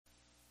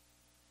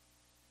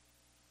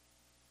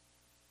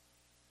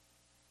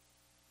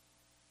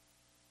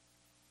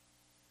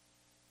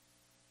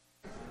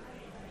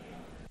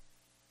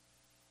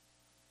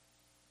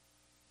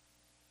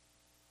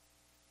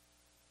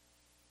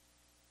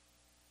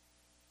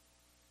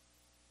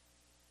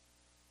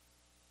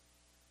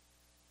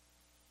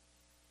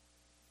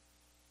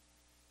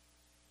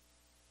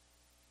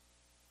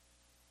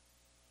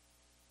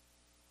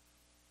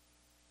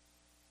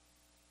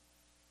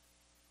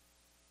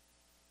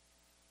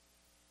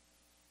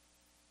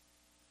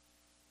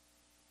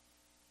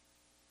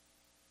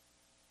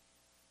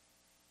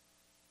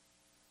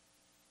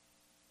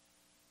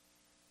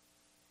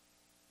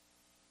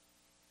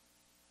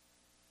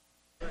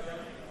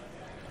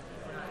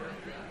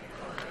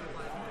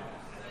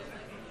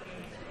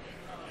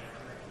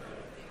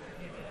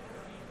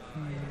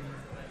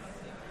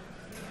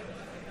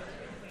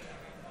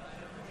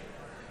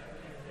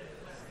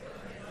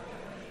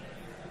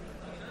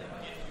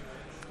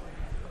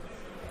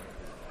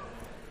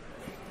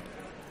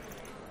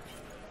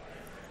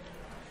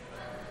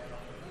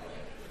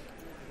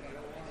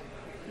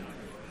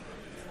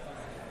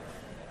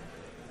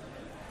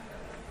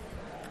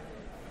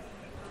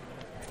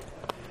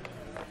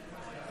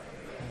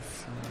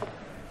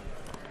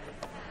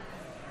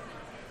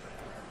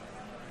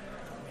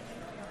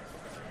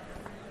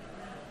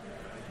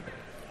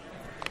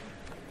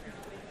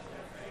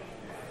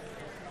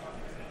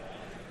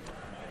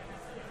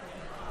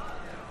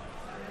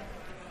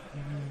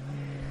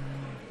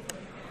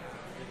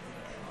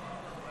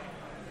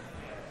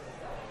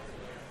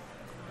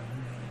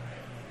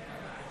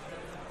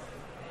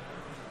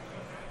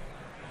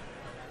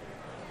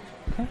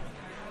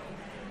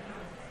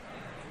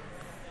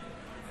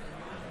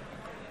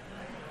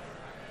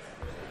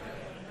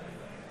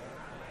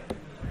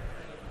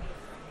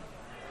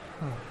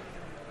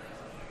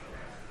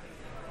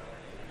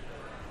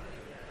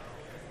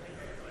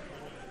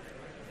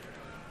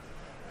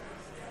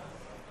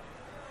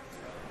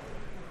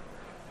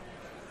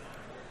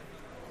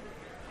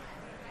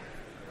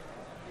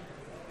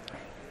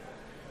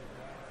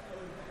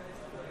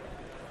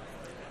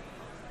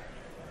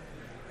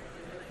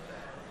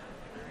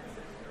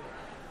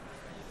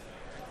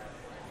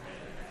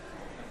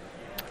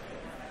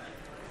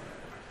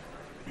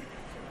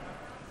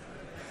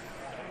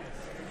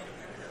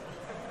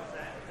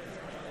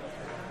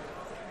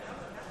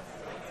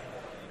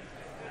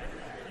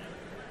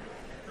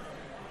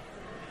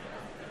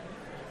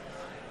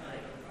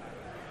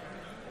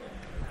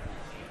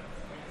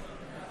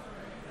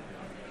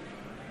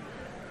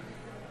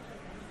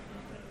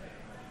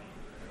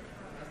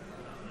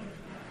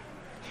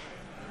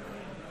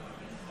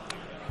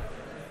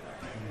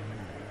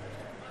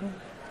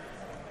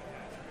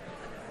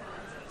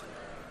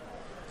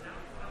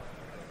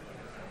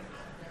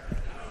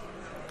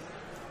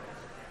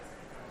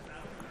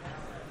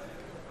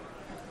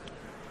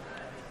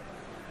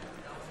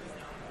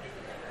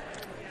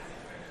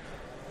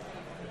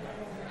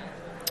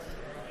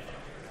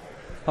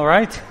All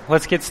right,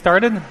 let's get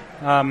started.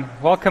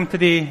 Welcome to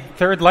the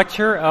third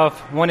lecture of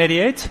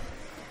 188.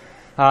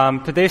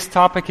 Today's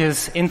topic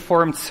is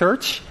Informed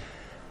Search.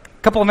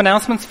 A couple of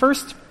announcements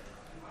first.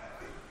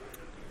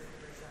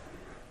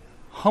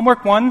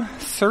 Homework 1,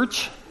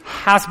 Search,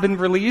 has been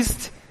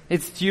released.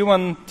 It's due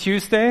on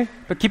Tuesday,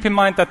 but keep in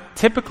mind that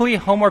typically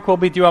homework will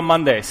be due on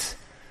Mondays.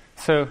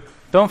 So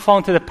don't fall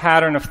into the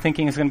pattern of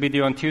thinking it's going to be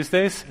due on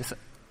Tuesdays. It's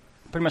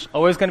pretty much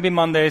always going to be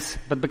Mondays,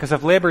 but because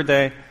of Labor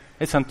Day,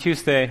 it's on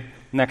Tuesday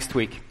next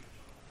week.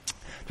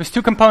 There's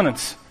two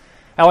components,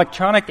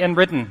 electronic and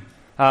written.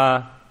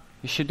 You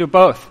should do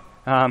both.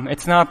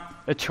 It's not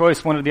a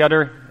choice, one or the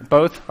other.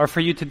 Both are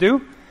for you to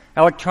do.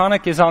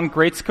 Electronic is on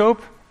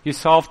Gradescope. You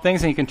solve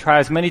things and you can try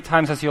as many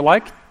times as you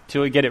like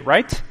till you get it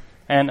right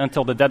and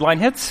until the deadline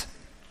hits.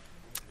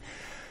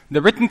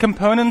 The written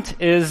component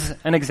is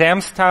an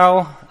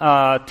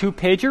exam-style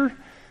two-pager.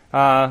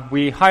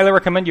 We highly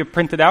recommend you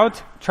print it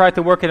out. Try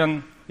to work it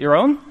on your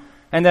own.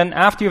 And then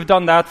after you've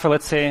done that for,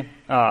 let's say,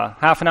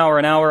 half an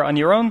hour on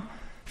your own,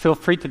 feel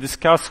free to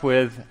discuss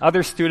with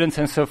other students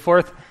and so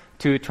forth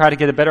to try to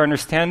get a better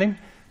understanding.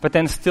 But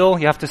then still,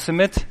 you have to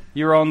submit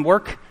your own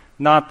work,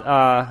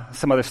 not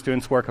some other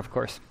student's work, of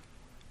course.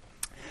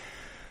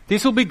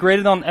 These will be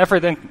graded on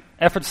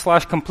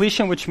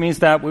effort/completion, which means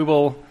that we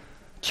will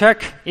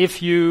check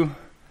if it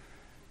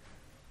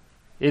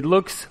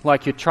looks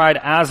like you tried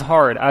as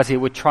hard as you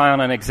would try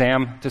on an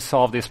exam to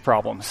solve these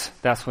problems.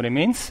 That's what it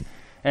means.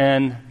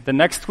 And the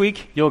next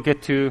week, you'll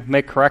get to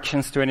make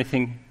corrections to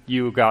anything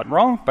you got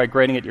wrong by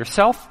grading it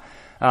yourself.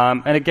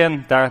 And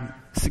again,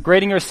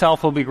 grading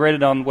yourself will be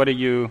graded on whether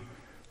you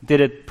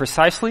did it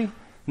precisely,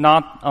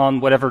 not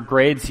on whatever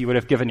grades you would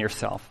have given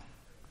yourself.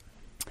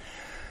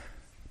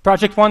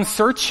 Project 1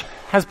 Search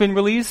has been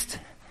released.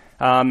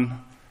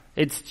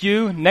 It's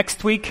due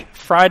next week,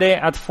 Friday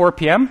at 4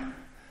 p.m.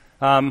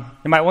 You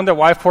might wonder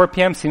why 4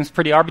 p.m. seems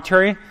pretty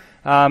arbitrary.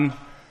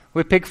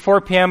 We picked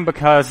 4 p.m.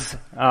 because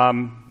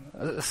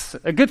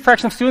a good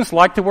fraction of students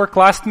like to work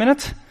last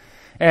minute.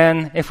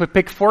 And if we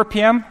pick 4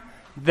 p.m.,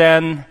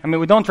 then,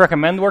 we don't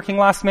recommend working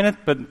last minute,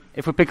 but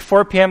if we pick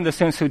 4 p.m., the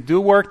students who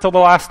do work till the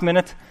last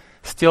minute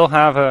still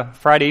have a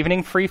Friday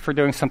evening free for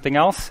doing something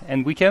else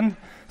and weekend.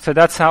 So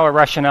that's our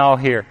rationale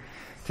here,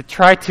 to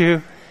try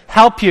to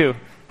help you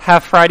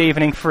have Friday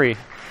evening free.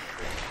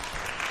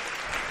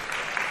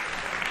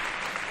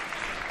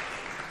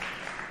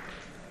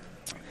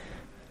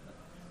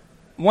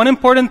 One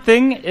important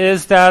thing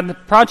is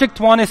that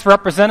Project 1 is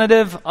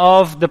representative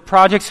of the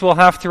projects we'll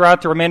have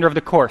throughout the remainder of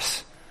the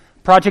course.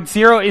 Project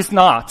 0 is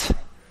not.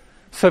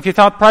 So if you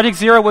thought Project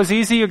 0 was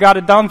easy, you got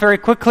it done very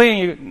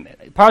quickly.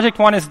 Project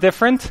 1 is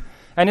different,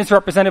 and it's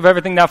representative of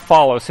everything that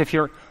follows. If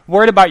you're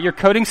worried about your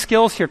coding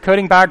skills, your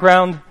coding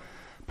background,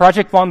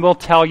 Project 1 will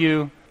tell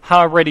you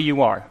how ready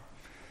you are.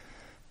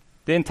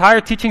 The entire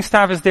teaching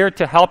staff is there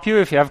to help you.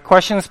 If you have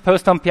questions,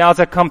 post on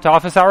Piazza, come to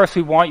office hours.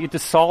 We want you to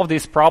solve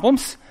these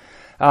problems.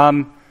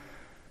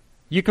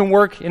 You can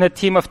work in a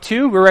team of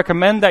 2. We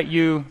recommend that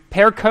you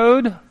pair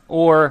code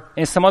or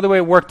in some other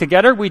way work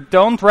together. We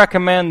don't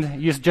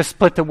recommend you just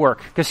split the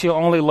work because you'll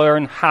only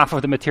learn half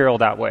of the material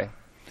that way.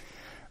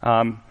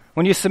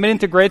 When you submit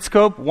into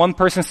Gradescope, one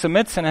person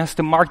submits and has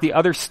to mark the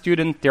other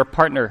student their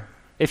partner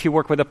if you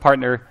work with a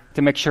partner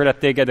to make sure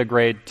that they get a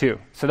grade too.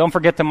 So don't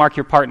forget to mark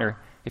your partner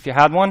if you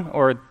had one,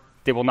 or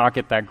they will not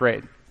get that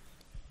grade.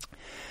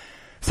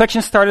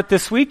 Section started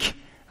this week.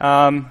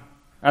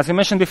 As I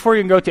mentioned before,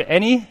 you can go to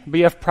any, but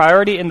you have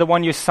priority in the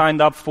one you signed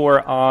up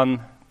for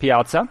on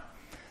Piazza.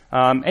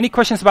 Any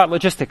questions about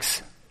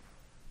logistics?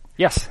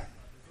 Yes?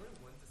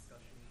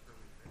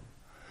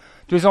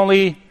 There's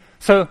only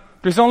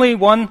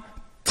one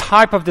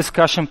type of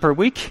discussion per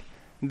week.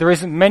 There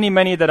is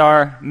many that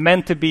are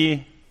meant to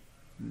be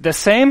the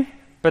same,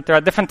 but there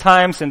are different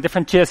times and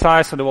different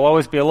GSIs, so there will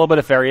always be a little bit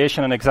of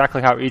variation on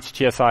exactly how each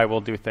GSI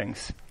will do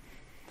things.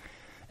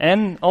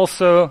 And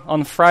also,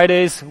 on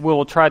Fridays,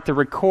 we'll try to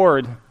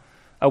record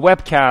a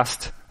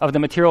webcast of the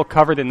material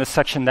covered in the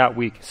section that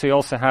week. So you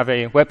also have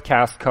a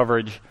webcast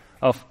coverage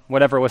of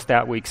whatever was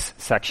that week's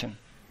section.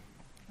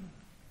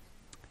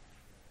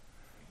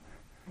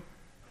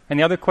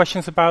 Any other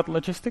questions about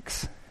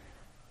logistics?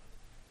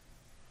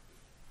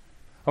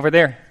 Over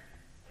there.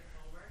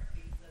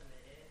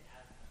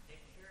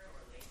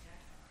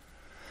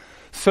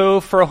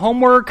 So for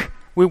homework,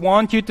 we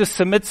want you to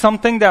submit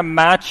something that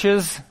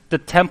matches the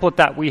template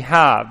that we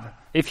have.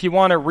 If you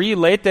want to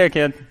re-LaTeX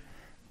it,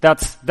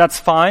 that's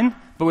fine,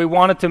 but we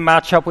want it to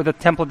match up with the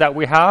template that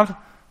we have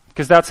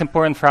because that's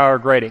important for our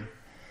grading.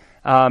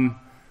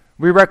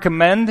 We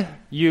recommend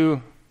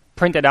you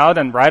print it out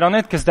and write on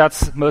it because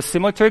that's most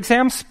similar to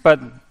exams, but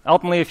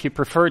ultimately if you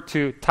prefer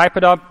to type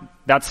it up,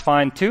 that's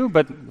fine too,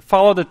 but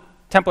follow the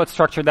template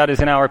structure that is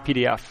in our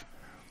PDF.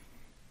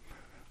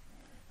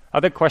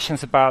 Other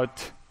questions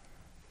about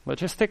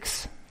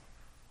logistics?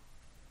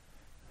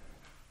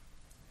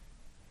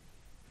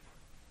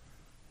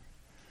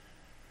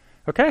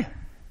 Okay.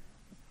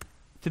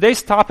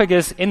 Today's topic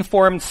is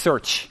Informed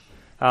Search.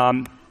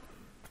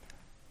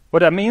 What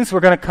that means, we're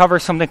going to cover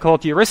something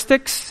called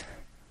heuristics,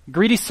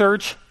 greedy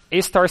search,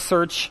 A-star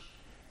search,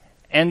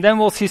 and then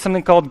we'll see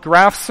something called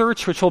graph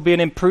search, which will be an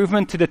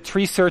improvement to the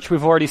tree search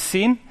we've already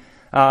seen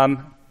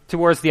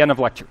towards the end of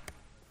lecture.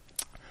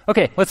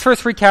 Okay, let's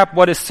first recap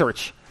what is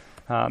search.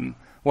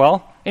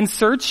 Well, in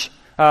search,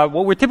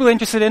 what we're typically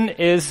interested in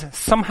is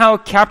somehow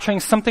capturing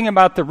something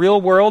about the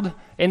real world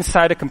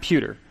inside a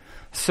computer.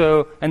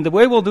 And the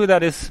way we'll do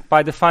that is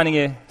by defining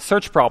a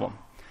search problem.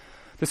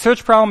 The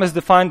search problem is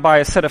defined by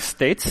a set of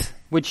states,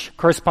 which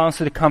corresponds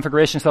to the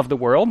configurations of the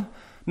world.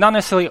 Not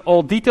necessarily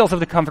all details of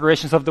the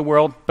configurations of the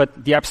world,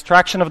 but the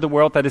abstraction of the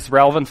world that is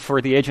relevant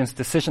for the agent's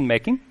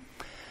decision-making.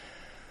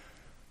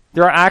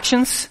 There are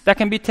actions that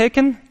can be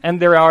taken, and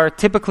there are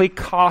typically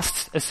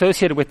costs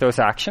associated with those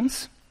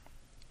actions.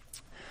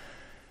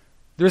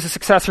 There's a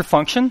successor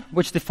function,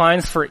 which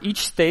defines for each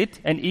state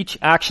and each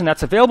action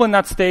that's available in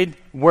that state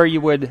where you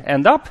would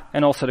end up,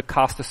 and also the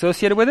cost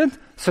associated with it.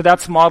 So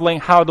that's modeling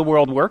how the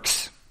world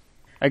works,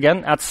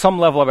 again, at some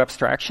level of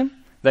abstraction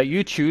that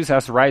you choose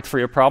as right for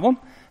your problem.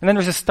 And then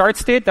there's a start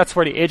state, that's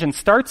where the agent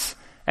starts,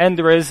 and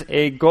there is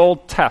a goal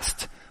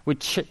test,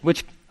 which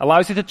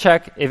allows you to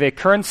check if a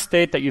current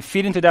state that you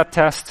feed into that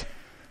test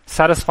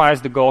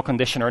satisfies the goal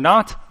condition or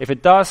not. If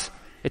it does,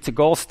 it's a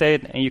goal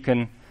state, and you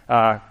can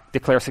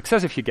declare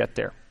success if you get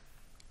there.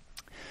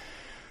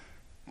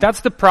 That's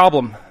the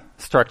problem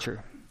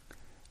structure.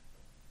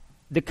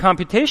 The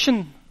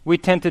computation we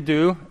tend to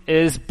do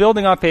is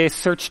building up a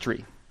search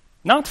tree.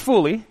 Not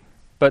fully,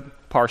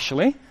 but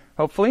partially,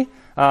 hopefully.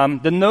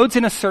 The nodes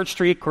in a search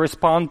tree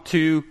correspond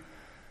to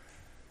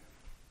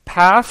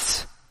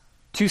paths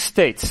to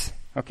states.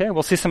 Okay,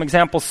 we'll see some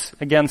examples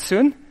again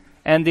soon.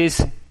 And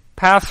these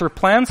paths or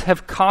plans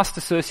have cost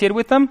associated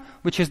with them,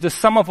 which is the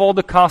sum of all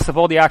the costs of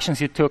all the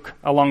actions you took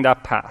along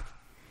that path.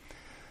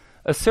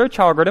 A search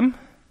algorithm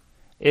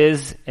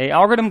is an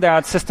algorithm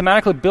that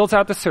systematically builds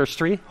out the search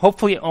tree,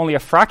 hopefully only a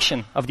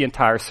fraction of the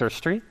entire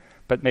search tree,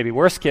 but maybe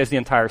worst case, the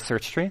entire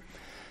search tree.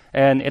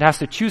 And it has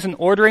to choose an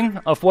ordering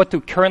of what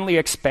to currently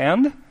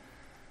expand.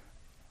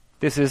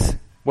 This is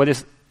what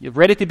is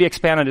ready to be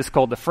expanded is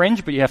called the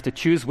fringe, but you have to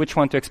choose which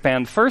one to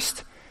expand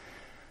first.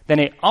 Then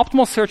an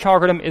optimal search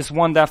algorithm is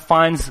one that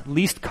finds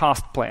least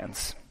cost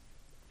plans.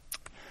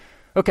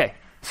 Okay,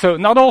 so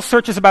not all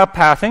search is about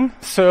pathing,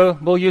 so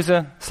we'll use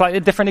a slightly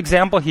different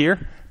example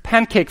here,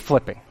 pancake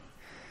flipping.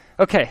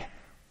 Okay,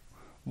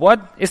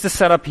 what is the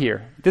setup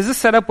here? This is a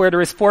setup where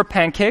there is 4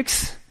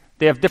 pancakes.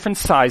 They have different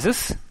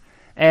sizes,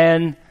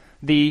 and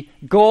the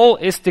goal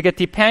is to get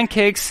the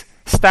pancakes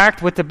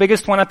stacked with the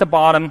biggest one at the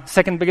bottom,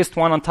 second biggest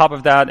one on top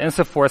of that, and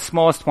so forth,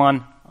 smallest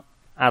one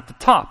at the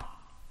top.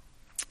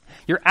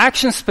 Your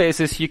action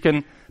spaces, you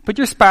can put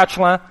your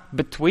spatula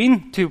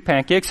between 2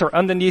 pancakes or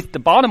underneath the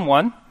bottom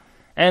one,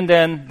 and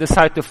then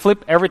decide to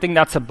flip everything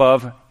that's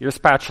above your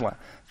spatula.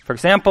 For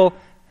example,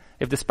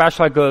 if the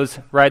spatula goes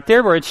right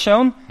there where it's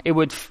shown, it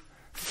would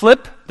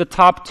flip the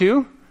top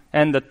 2,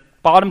 and the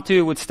bottom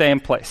 2 would stay in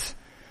place.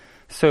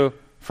 So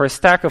for a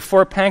stack of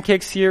 4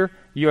 pancakes here,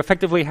 you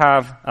effectively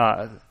have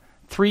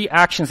 3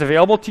 actions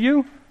available to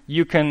you.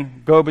 You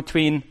can go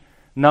between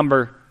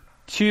number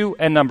 2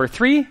 and number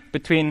 3,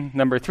 between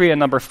number 3 and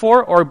number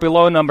 4, or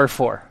below number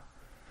 4.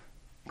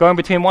 Going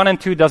between 1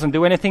 and 2 doesn't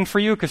do anything for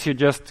you because you're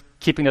just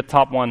keeping the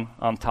top one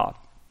on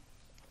top.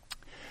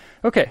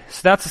 Okay,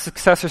 so that's the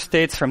successor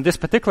states from this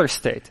particular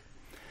state.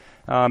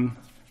 You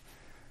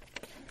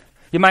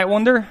might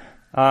wonder,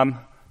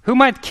 who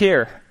might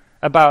care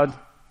about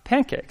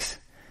pancakes?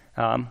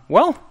 So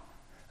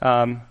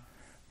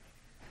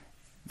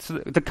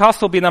the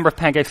cost will be the number of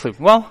pancakes flipped.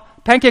 Well,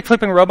 pancake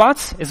flipping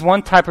robots is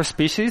one type of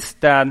species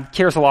that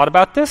cares a lot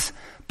about this,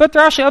 but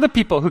there are actually other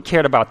people who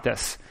cared about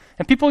this.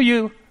 And people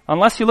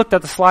unless you looked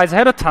at the slides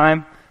ahead of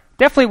time,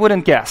 definitely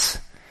wouldn't guess.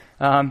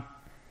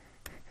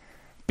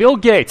 Bill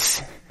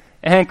Gates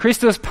and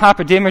Christos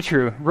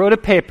Papadimitriou wrote a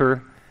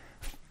paper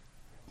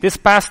this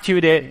past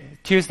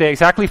Tuesday,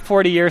 exactly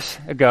 40 years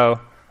ago,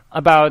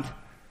 about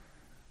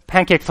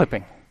pancake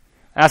flipping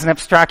as an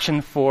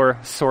abstraction for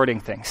sorting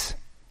things.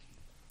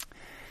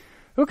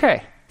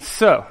 Okay,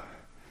 so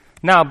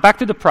now back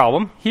to the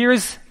problem.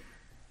 Here's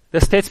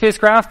the state space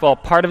graph. Well,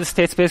 part of the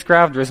state space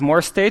graph, there's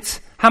more states.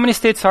 How many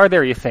states are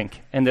there, you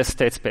think, in this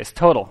state space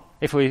total,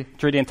 if we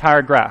drew the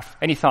entire graph?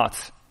 Any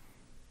thoughts?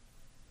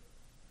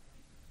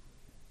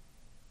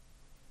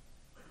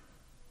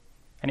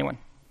 Anyone?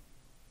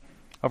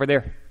 Over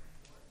there.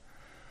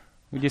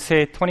 Would you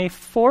say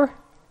 24?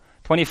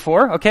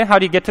 24, okay. How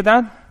do you get to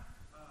that?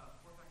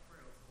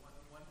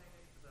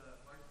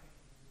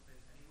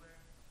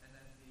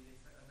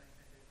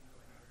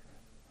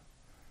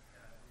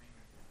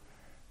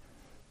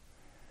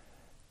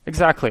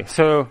 Exactly.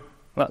 So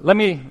let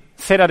me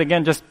say that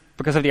again, just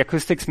because of the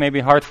acoustics, maybe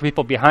hard for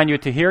people behind you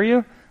to hear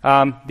you.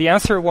 The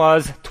answer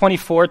was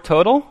 24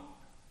 total.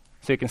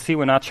 So you can see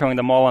we're not showing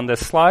them all on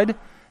this slide.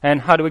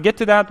 And how do we get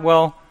to that?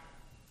 Well,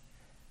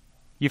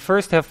 you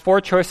first have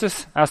 4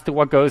 choices as to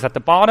what goes at the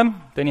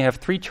bottom. Then you have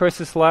 3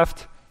 choices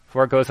left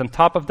for what goes on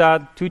top of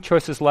that. 2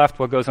 choices left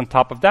what goes on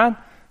top of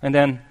that. And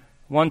then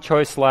 1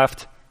 choice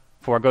left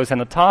for what goes on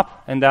the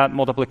top. And that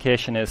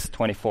multiplication is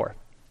 24.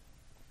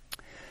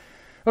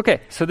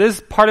 Okay, so this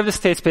is part of the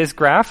state space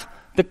graph.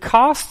 The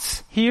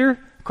costs here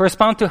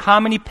correspond to how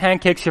many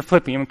pancakes you're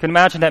flipping. You can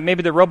imagine that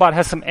maybe the robot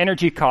has some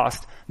energy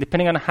cost.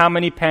 Depending on how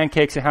many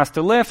pancakes it has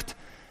to lift,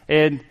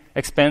 it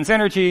expends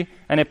energy,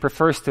 and it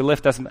prefers to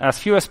lift as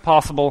few as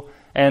possible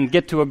and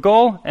get to a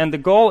goal. And the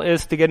goal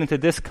is to get into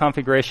this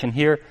configuration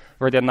here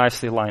where they're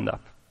nicely lined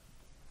up.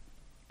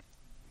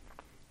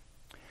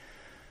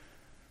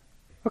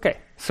 Okay,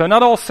 so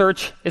not all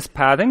search is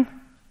pathing.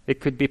 It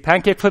could be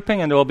pancake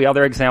flipping, and there will be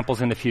other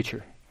examples in the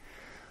future.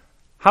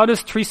 How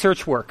does tree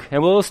search work?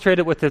 And we'll illustrate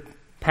it with the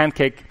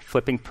pancake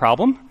flipping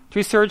problem.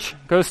 Tree search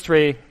goes through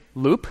a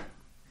loop.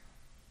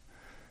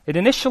 It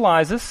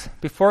initializes,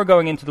 before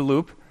going into the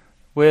loop,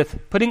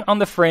 with putting on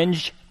the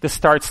fringe the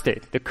start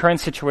state, the current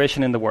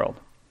situation in the world.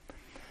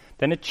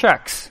 Then it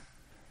checks,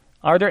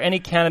 are there any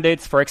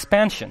candidates for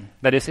expansion?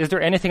 That is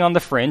there anything on the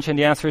fringe? And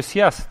the answer is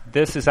yes,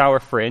 this is our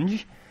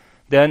fringe.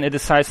 Then it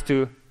decides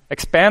to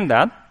expand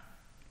that.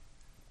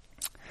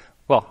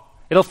 Well,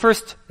 it'll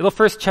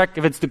first check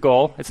if it's the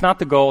goal. It's not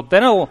the goal.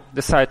 Then it'll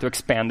decide to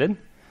expand it.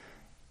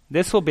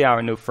 This will be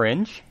our new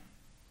fringe.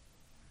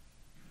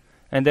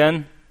 And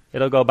then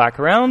it'll go back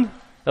around.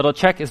 It'll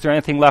check, is there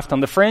anything left on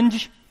the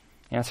fringe?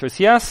 The answer is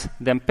yes.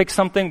 Then pick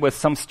something with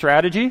some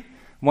strategy,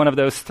 one of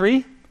those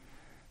three.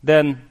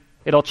 Then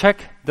it'll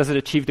check, does it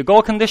achieve the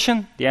goal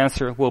condition? The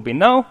answer will be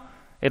no.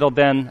 It'll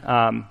then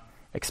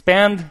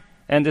expand,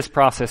 and this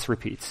process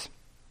repeats.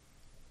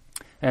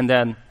 And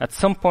then at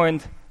some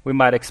point, we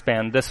might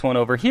expand this one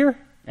over here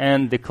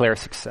and declare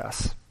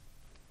success.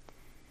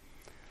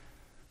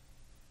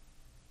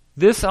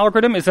 This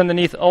algorithm is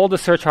underneath all the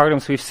search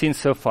algorithms we've seen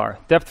so far.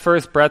 Depth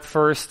first, breadth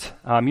first,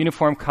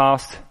 uniform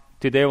cost.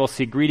 Today we'll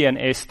see greedy and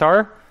A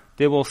star.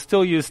 They will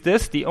still use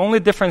this. The only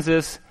difference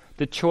is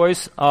the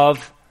choice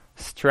of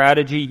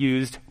strategy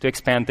used to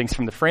expand things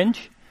from the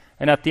fringe.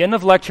 And at the end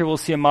of the lecture, we'll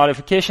see a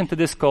modification to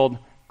this called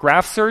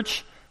graph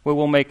search, where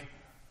we'll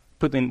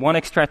put in one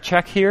extra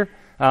check here,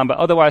 but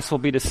otherwise will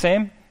be the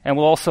same. And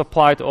we'll also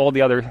apply it to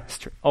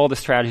all the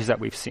strategies that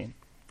we've seen.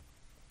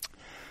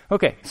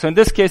 Okay, so in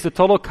this case, the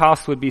total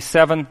cost would be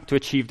 7 to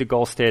achieve the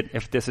goal state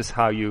if this is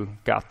how you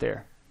got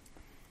there.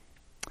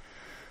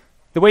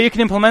 The way you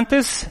can implement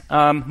this,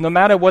 no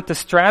matter what the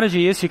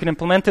strategy is, you can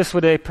implement this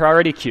with a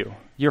priority queue.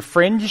 Your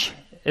fringe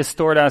is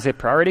stored as a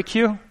priority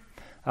queue.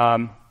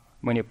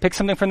 When you pick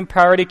something from the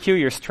priority queue,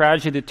 your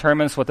strategy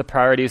determines what the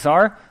priorities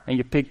are, and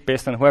you pick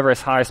based on whoever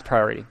has highest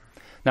priority.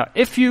 Now,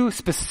 if you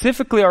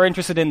specifically are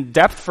interested in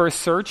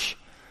depth-first search,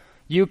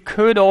 you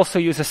could also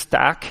use a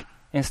stack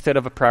instead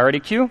of a priority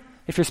queue.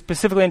 If you're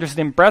specifically interested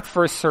in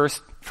breadth-first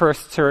search,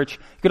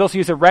 you could also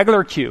use a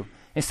regular queue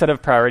instead of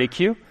a priority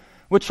queue,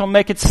 which will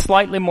make it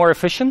slightly more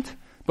efficient,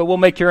 but will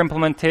make your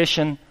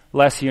implementation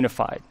less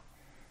unified.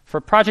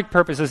 For project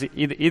purposes,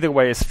 either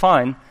way is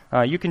fine.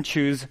 You can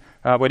choose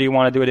whether you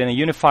want to do it in a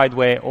unified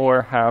way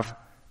or have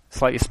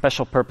slightly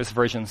special purpose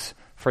versions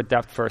for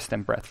depth-first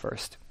and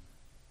breadth-first.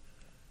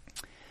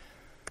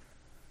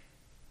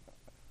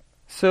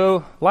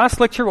 So last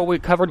lecture, what we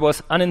covered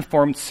was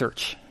uninformed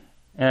search.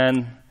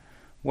 And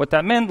what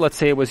that meant, let's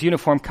say it was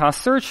uniform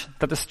cost search,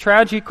 that the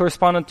strategy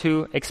corresponded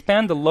to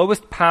expand the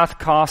lowest path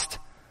cost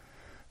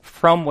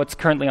from what's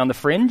currently on the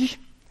fringe.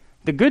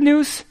 The good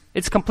news,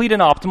 it's complete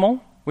and optimal,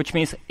 which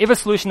means if a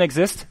solution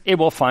exists, it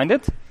will find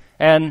it.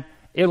 And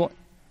it'll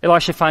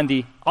actually find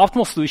the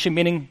optimal solution,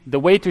 meaning the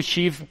way to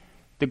achieve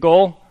the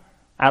goal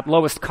at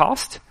lowest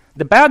cost.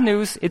 The bad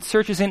news, it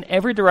searches in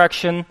every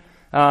direction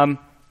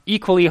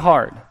equally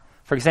hard.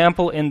 For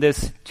example, in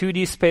this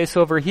 2D space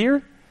over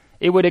here,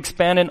 it would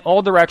expand in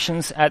all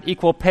directions at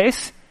equal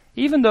pace,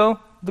 even though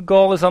the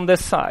goal is on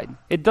this side.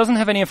 It doesn't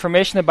have any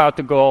information about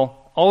the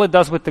goal. All it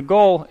does with the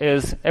goal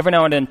is every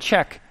now and then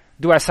check,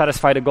 do I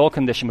satisfy the goal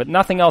condition? But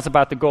nothing else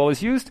about the goal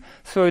is used,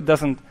 so it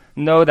doesn't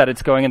know that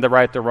it's going in the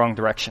right or wrong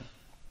direction.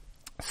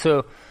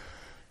 So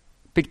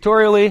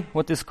pictorially,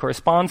 what this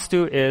corresponds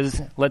to is,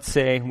 let's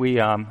say we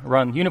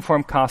run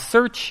uniform cost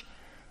search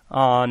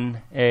on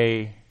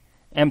a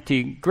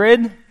empty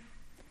grid,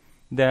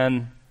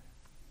 then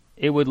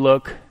it would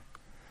look,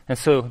 and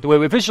so the way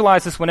we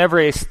visualize this, whenever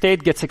a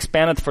state gets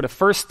expanded for the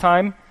first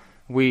time,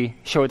 we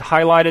show it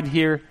highlighted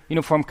here,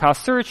 uniform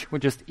cost search,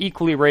 would just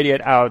equally radiate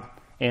out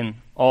in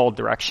all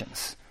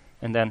directions,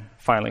 and then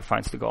finally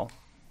finds the goal.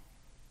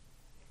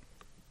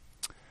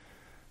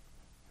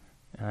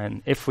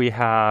 And if we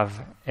have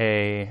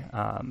a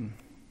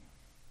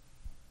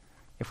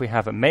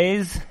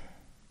maze,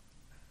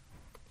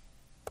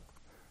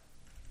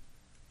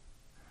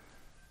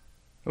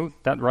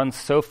 that runs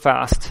so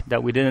fast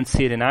that we didn't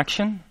see it in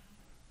action.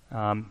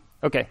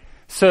 Okay,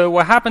 so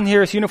what happened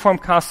here is uniform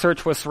cost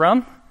search was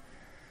run,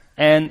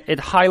 and it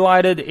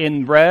highlighted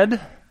in red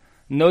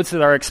nodes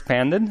that are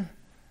expanded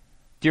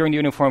during the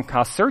uniform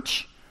cost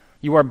search.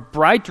 You are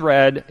bright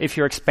red if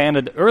you're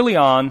expanded early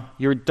on.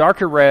 You're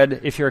darker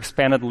red if you're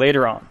expanded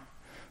later on.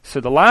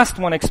 So the last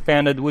one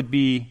expanded would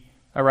be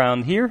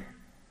around here.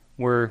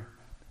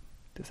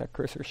 Does that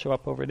cursor show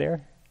up over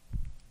there?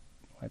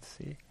 Let's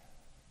see.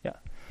 Yeah.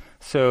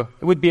 So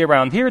it would be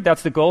around here.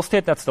 That's the goal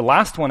state. That's the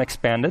last one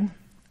expanded.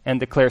 and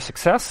declare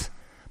success.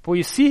 But what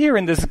you see here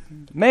in this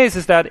maze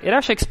is that it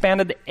actually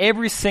expanded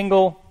every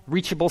single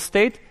reachable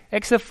state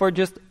except for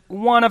just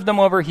one of them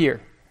over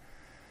here.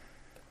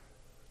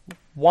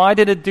 Why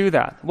did it do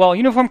that? Well,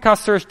 uniform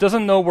cost search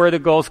doesn't know where the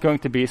goal is going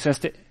to be, so it has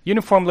to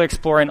uniformly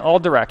explore in all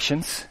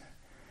directions.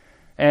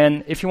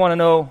 And if you want to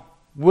know,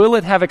 will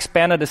it have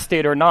expanded a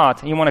state or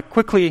not, and you want to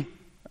quickly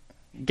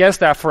guess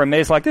that for a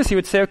maze like this, you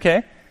would say,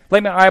 okay,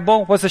 let me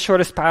eyeball what's the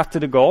shortest path to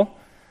the goal.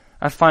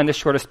 I find the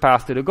shortest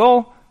path to the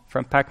goal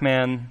from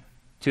Pac-Man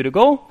to the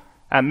goal.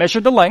 I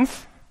measure the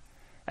length,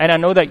 and I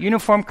know that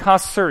uniform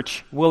cost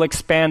search will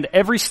expand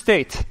every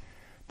state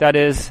that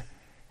is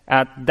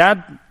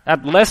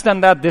at less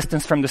than that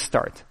distance from the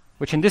start,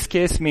 which in this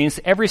case means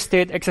every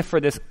state except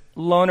for this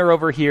loner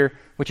over here,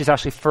 which is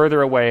actually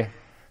further away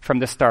from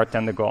the start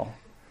than the goal.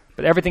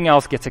 But everything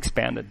else gets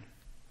expanded.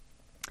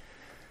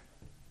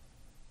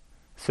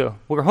 So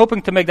we're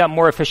hoping to make that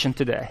more efficient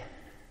today.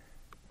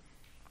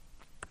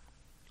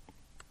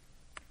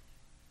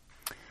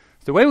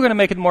 The way we're going to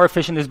make it more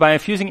efficient is by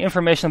infusing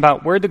information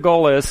about where the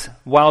goal is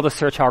while the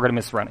search algorithm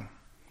is running.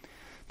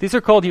 These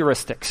are called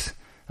heuristics.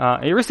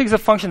 A heuristic is a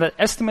function that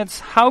estimates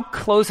how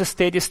close a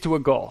state is to a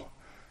goal.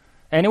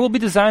 And it will be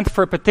designed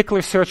for a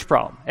particular search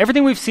problem.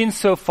 Everything we've seen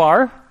so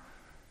far,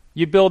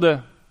 you build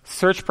a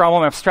search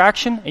problem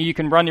abstraction and you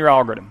can run your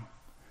algorithm.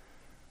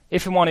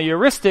 If you want a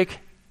heuristic,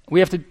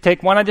 we have to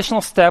take one additional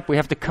step. We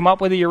have to come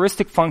up with a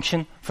heuristic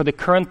function for the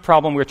current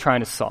problem we're trying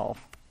to solve.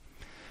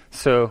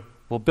 So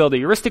we'll build a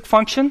heuristic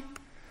function.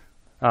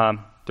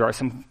 There are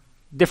some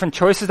different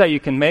choices that you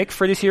can make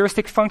for these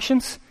heuristic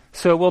functions.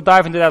 So we'll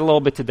dive into that a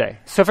little bit today.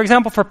 So for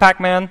example, for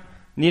Pac-Man,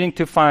 needing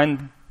to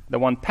find the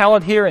one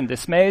palette here in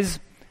this maze,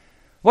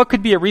 what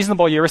could be a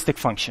reasonable heuristic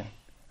function?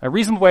 A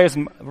reasonable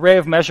way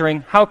of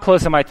measuring how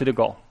close am I to the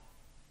goal?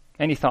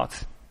 Any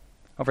thoughts?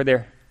 Over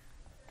there.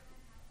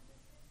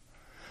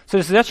 So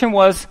the suggestion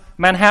was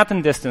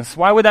Manhattan distance.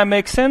 Why would that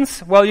make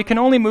sense? Well, you can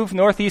only move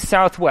northeast,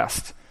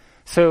 southwest.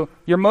 So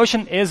your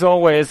motion is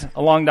always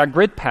along that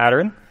grid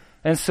pattern.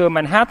 And so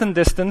Manhattan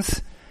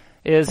distance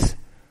is,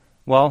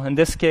 well, in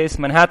this case,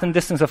 Manhattan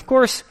distance, of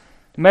course,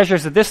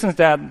 measures the distance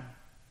that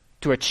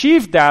to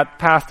achieve that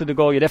path to the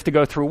goal, you'd have to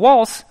go through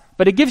walls,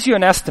 but it gives you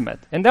an estimate.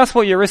 And that's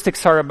what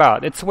heuristics are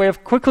about. It's a way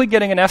of quickly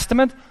getting an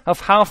estimate of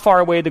how far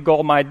away the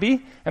goal might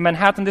be. And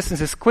Manhattan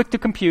distance is quick to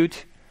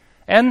compute,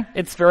 and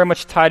it's very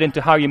much tied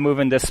into how you move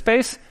in this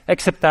space,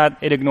 except that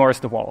it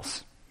ignores the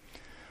walls.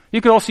 You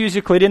could also use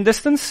Euclidean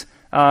distance.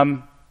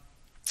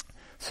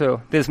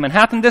 So there's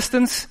Manhattan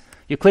distance.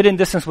 Euclidean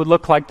distance would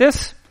look like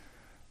this.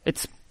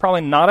 It's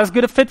probably not as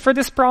good a fit for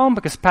this problem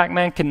because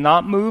Pac-Man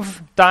cannot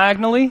move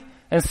diagonally,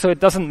 and so it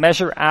doesn't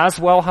measure as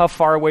well how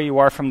far away you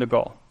are from the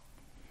goal.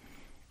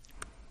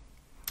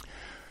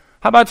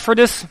 How about for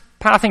this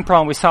pathing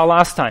problem we saw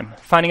last time,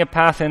 finding a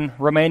path in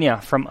Romania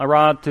from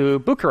Arad to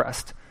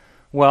Bucharest?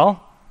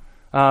 Well,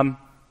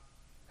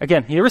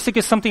 again, heuristic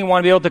is something you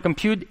want to be able to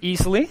compute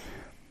easily,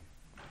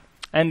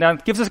 and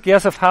that gives us a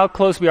guess of how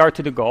close we are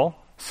to the goal.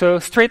 So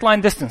straight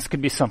line distance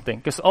could be something,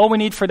 because all we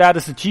need for that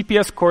is the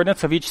GPS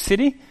coordinates of each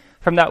city.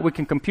 From that, we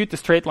can compute the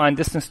straight line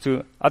distance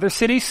to other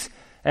cities,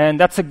 and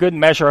that's a good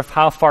measure of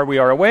how far we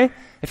are away.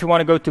 If you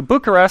want to go to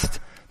Bucharest,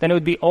 then it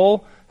would be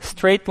all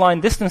straight line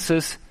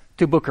distances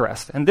to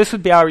Bucharest. And this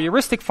would be our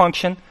heuristic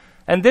function,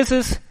 and this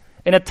is,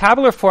 in a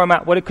tabular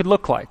format, what it could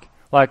look like.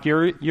 Like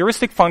your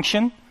heuristic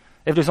function,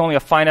 if there's only a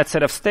finite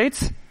set of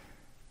states,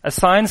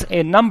 assigns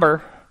a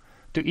number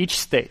to each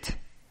state,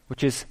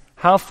 which is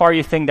how far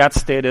you think that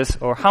state is,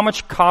 or how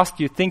much cost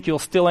you think you'll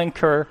still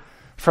incur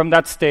from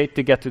that state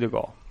to get to the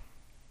goal.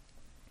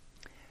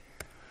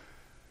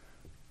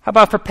 How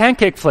about for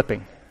pancake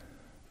flipping?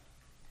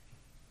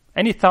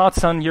 Any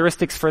thoughts on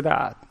heuristics for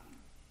that?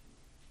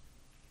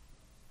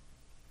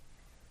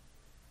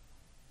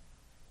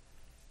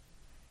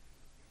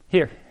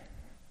 Here.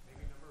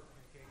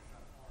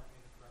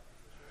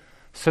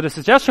 So the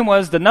suggestion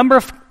was the number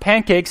of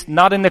pancakes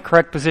not in the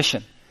correct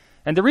position.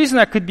 And the reason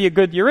that could be a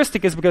good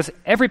heuristic is because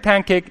every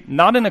pancake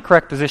not in the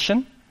correct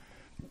position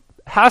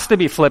has to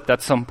be flipped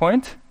at some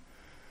point,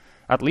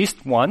 at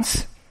least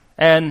once.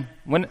 And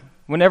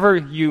whenever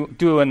you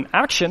do an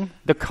action,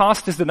 the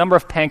cost is the number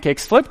of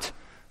pancakes flipped.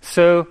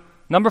 So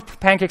number of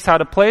pancakes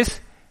out of place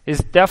is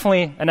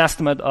definitely an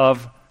estimate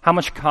of how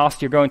much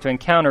cost you're going to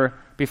encounter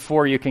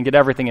before you can get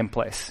everything in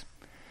place.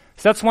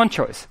 So that's one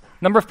choice.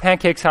 Number of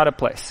pancakes out of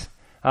place.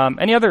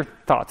 Any other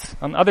thoughts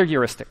on other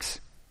heuristics?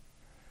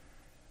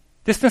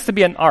 This tends to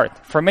be an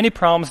art. For many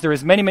problems, there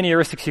is many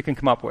heuristics you can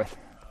come up with.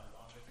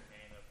 Longest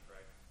chain of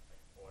correct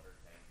ordered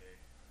pancakes.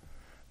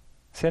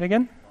 Say it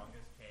again?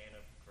 Longest chain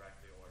of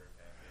correctly ordered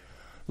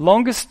pancakes.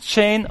 Longest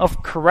chain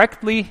of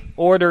correctly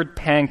ordered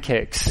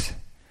pancakes.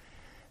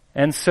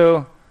 And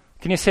so,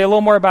 can you say a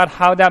little more about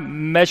how that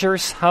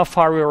measures how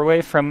far we are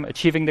away from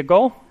achieving the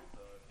goal?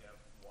 So if you have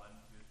 1,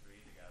 2, 3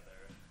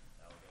 together,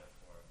 that will get a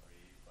score of 3.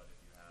 But if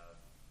you have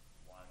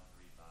 1,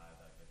 3,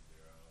 5, that gets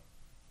 0.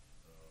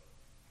 So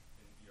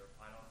your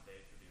final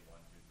state should be 1,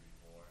 2,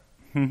 3,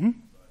 4. Mm-hmm.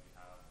 So if you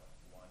have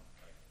 1,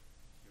 like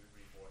 2,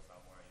 3, 4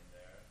 somewhere in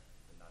there,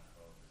 then that's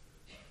close to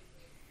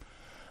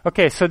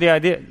Okay, so the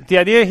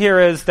idea here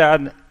is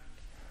that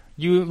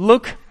you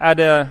look at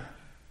a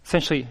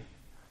essentially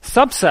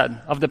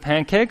subset of the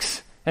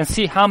pancakes and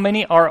see how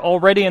many are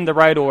already in the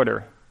right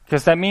order,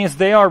 because that means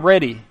they are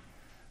ready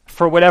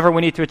for whatever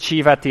we need to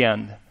achieve at the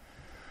end.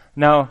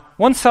 Now,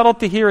 one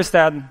subtlety here is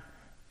that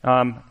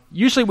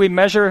usually we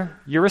measure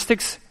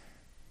heuristics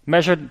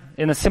measured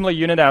in a similar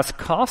unit as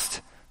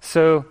cost.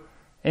 So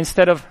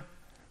instead of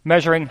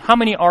measuring how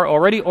many are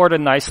already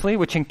ordered nicely,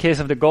 which in case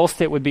of the goal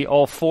state would be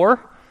all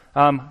 4,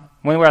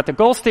 when we're at the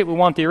goal state, we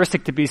want the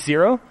heuristic to be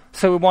 0.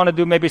 So we want to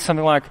do maybe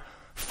something like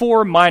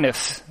 4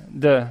 minus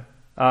the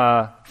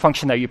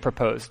function that you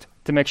proposed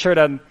to make sure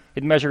that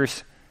it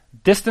measures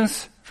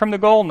distance from the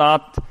goal,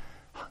 not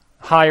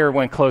higher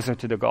when closer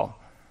to the goal.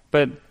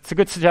 But it's a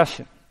good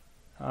suggestion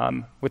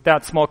with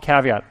that small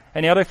caveat.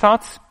 Any other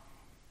thoughts?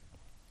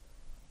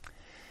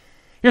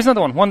 Here's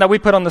another one. One that we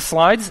put on the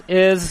slides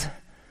is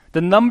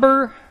the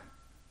number,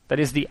 that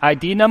is the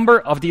ID number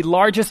of the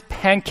largest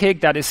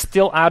pancake that is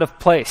still out of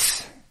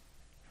place.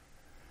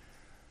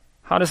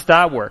 How does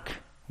that work?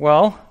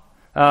 Well,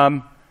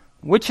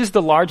 which is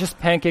the largest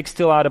pancake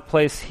still out of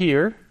place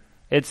here?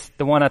 It's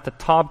the one at the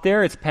top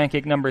there. It's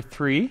pancake number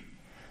 3.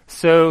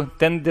 So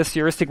then this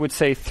heuristic would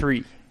say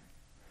 3.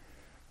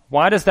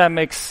 Why does that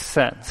make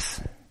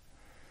sense?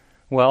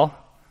 Well,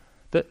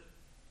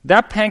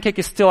 that pancake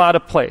is still out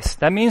of place.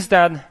 That means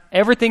that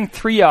everything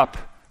 3 up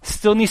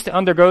still needs to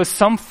undergo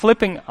some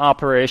flipping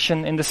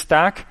operation in the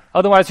stack.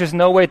 Otherwise, there's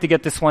no way to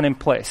get this one in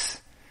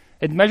place.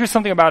 It measures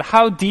something about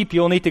how deep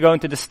you'll need to go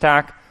into the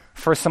stack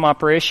for some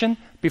operation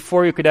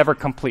before you could ever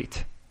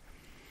complete.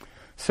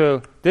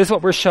 So this is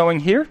what we're showing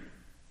here.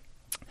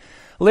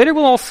 Later,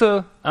 we'll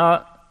also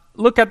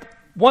look at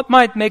what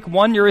might make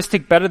one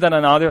heuristic better than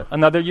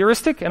another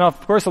heuristic. And of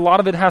course, a lot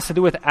of it has to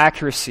do with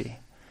accuracy.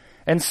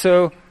 And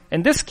so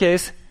in this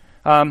case,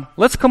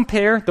 let's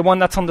compare the one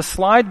that's on the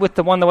slide with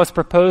the one that was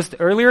proposed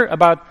earlier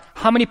about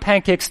how many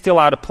pancakes still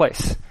out of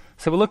place.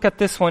 So we'll look at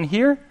this one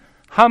here.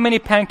 How many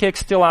pancakes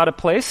still out of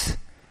place?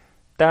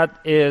 That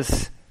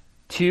is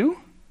 2.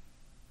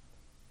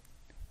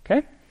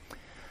 Okay?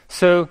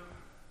 So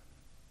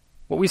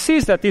what we see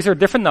is that these are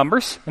different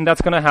numbers, and that's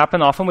going to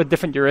happen often with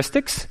different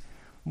heuristics.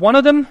 One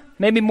of them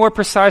may be more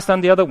precise than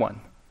the other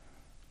one,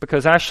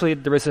 because actually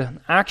there is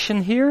an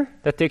action here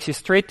that takes you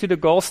straight to the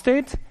goal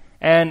state,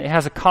 and it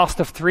has a cost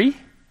of 3.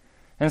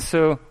 And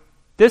so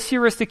this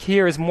heuristic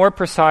here is more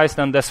precise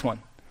than this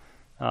one.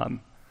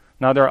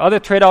 Now, there are other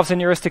trade-offs in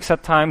heuristics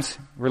at times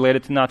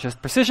related to not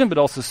just precision, but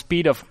also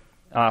speed of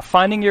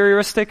finding your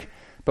heuristic.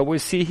 But what we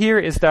see here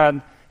is that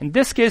in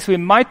this case, we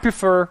might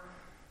prefer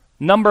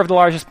number of the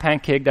largest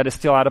pancake that is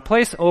still out of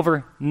place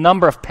over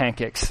number of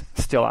pancakes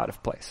still out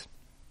of place.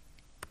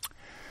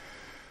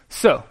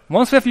 So,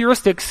 once we have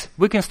heuristics,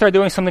 we can start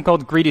doing something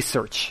called greedy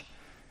search.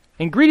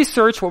 In greedy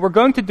search, what we're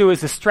going to do is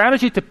the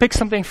strategy to pick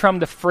something from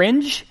the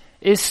fringe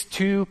is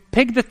to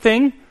pick the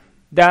thing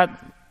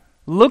that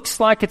looks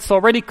like it's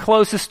already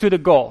closest to the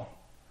goal.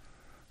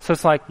 So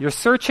it's like you're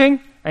searching,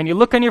 and you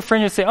look on your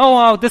fringe and say, oh,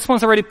 wow, this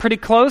one's already pretty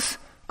close,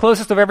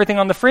 closest of everything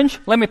on the fringe,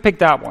 let me pick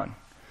that one.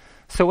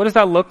 So what does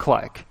that look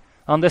like?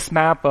 On this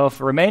map of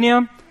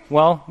Romania,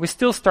 well, we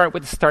still start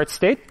with the start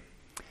state.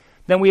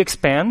 Then we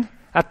expand.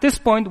 At this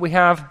point, we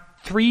have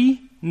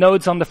 3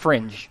 nodes on the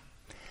fringe.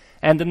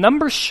 And the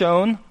numbers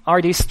shown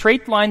are these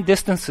straight line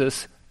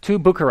distances to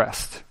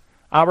Bucharest,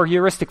 our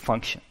heuristic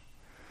function.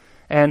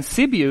 And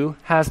Sibiu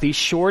has the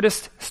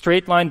shortest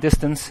straight line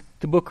distance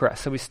to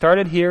Bucharest. So we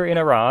started here in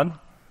Arad.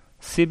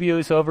 Sibiu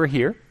is over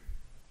here.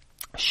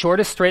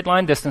 Shortest straight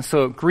line distance.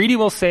 So greedy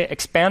will say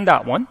expand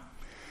that one.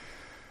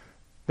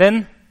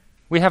 Then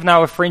we have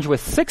now a fringe with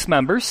 6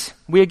 members.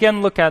 We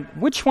again look at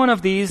which one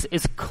of these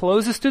is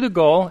closest to the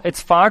goal.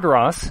 It's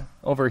Fagras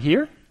over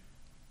here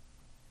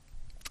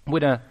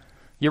with a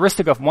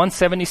heuristic of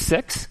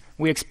 176.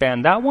 We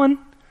expand that one.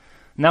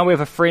 Now we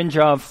have a fringe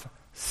of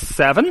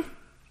 7.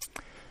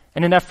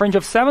 And in that fringe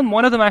of 7,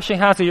 one of them actually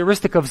has a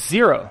heuristic of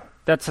 0.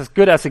 That's as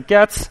good as it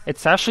gets.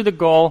 It's actually the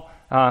goal.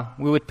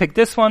 We would pick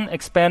this one,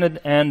 expand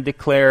it, and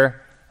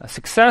declare a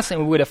success,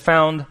 and we would have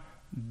found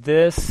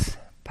this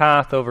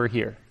path over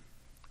here.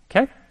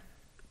 Okay?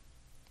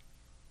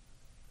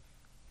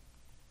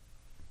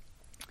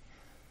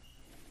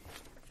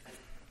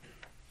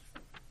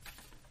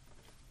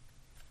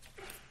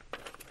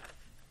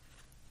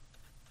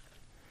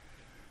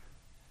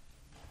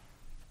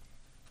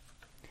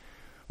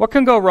 What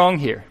can go wrong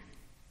here?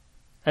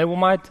 And we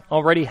might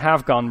already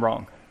have gone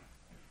wrong.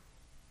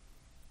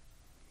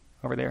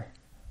 Over there.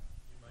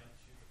 You might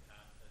choose a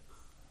path that's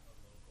a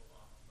local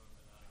optimum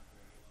and not a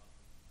global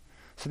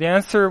optimum. So the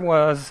answer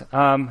was,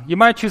 you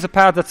might choose a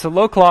path that's a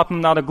local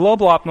optimum, not a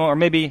global optimum, or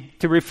maybe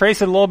to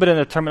rephrase it a little bit in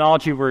the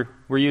terminology we're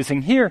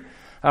using here,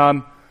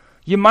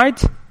 you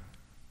might,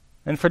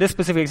 and for this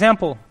specific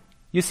example,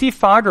 you see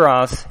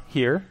Fagras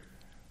here,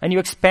 and you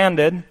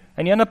expanded,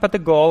 and you end up at the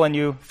goal, and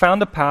you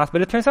found a path,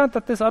 but it turns out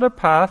that this other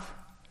path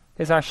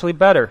is actually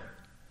better.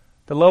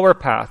 The lower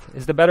path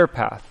is the better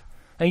path.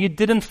 And you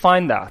didn't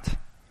find that.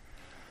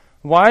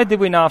 Why did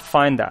we not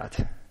find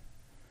that?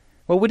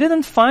 Well, we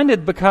didn't find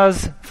it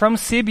because from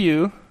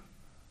CBU,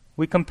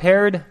 we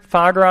compared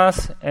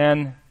Fagras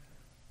and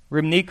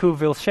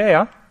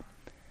Rymniku-Vilshea.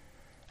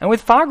 And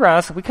with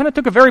Fagras, we kind of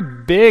took a very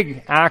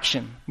big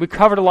action. We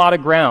covered a lot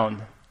of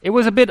ground. It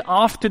was a bit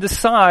off to the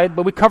side,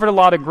 but we covered a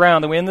lot of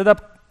ground, and we ended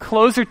up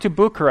closer to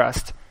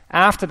Bucharest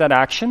after that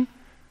action,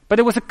 but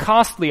it was a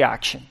costly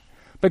action.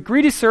 But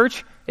greedy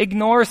search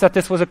ignores that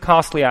this was a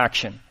costly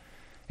action.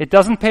 It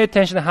doesn't pay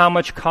attention to how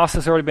much cost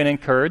has already been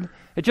incurred.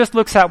 It just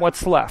looks at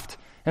what's left.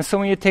 And so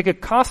when you take a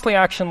costly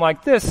action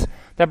like this,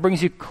 that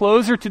brings you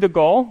closer to the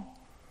goal,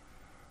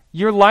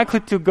 you're likely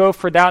to go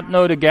for that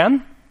node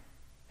again,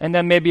 and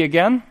then maybe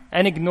again,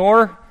 and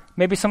ignore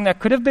maybe something that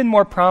could have been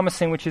more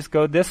promising, which is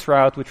go this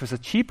route, which was a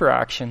cheaper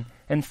action,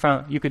 and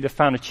you could have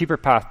found a cheaper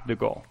path to the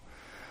goal.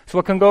 So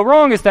what can go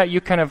wrong is that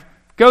you kind of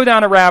go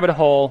down a rabbit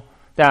hole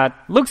that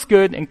looks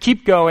good and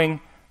keep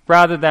going,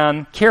 rather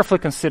than carefully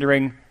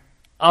considering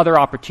other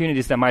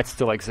opportunities that might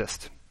still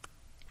exist.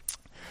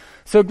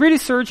 So greedy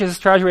search is a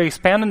strategy where you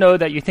expand a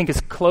node that you think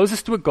is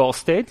closest to a goal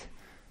state.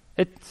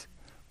 The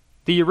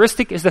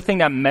heuristic is the thing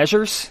that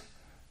measures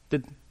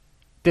the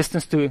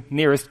distance to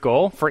nearest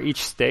goal for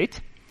each state.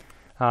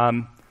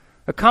 A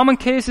common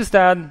case is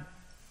that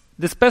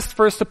this best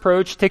first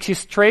approach takes you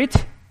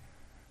straight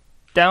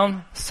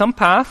down some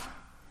path,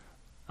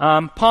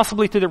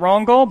 possibly to the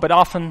wrong goal, but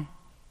often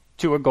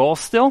to a goal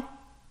still.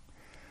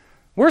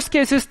 Worst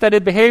case is that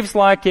it behaves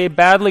like a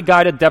badly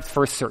guided depth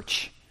first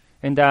search,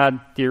 in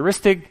that the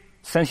heuristic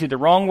sends you the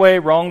wrong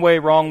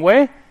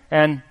way,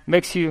 and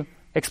makes you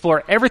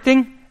explore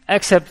everything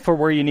except for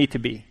where you need to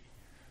be.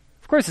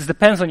 Of course, this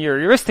depends on your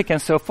heuristic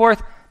and so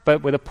forth,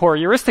 but with a poor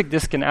heuristic,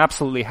 this can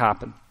absolutely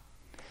happen.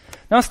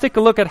 Now let's take a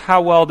look at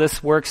how well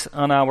this works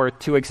on our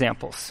two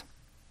examples.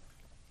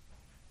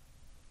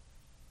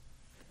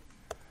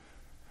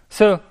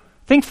 So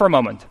think for a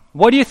moment.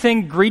 What do you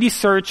think greedy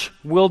search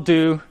will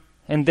do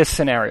in this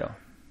scenario?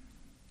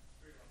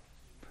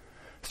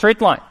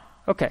 Straight line.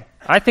 Okay,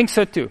 I think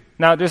so too.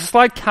 Now, there's a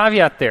slight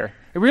caveat there.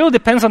 It really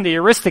depends on the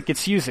heuristic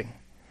it's using,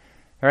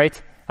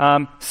 right?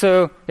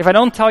 So if I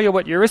don't tell you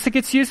what heuristic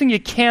it's using, you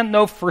can't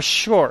know for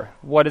sure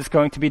what it's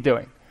going to be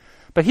doing.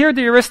 But here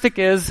the heuristic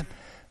is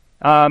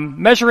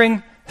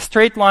measuring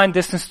straight line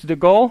distance to the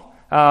goal.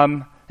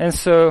 And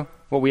so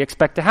what we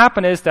expect to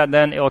happen is that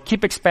then it will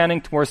keep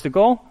expanding towards the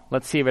goal.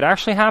 Let's see if it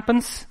actually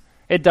happens.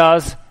 It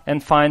does,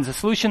 and finds a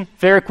solution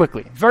very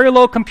quickly. Very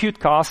low compute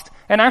cost,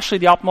 and actually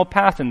the optimal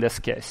path in this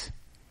case.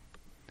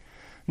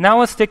 Now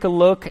let's take a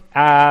look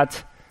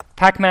at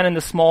Pac-Man in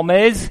the small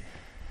maze.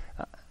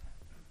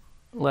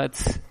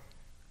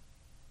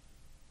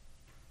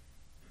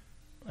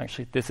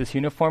 Actually, this is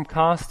uniform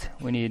cost.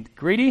 We need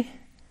greedy.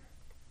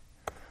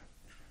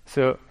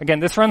 So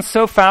again, this runs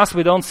so fast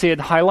we don't see it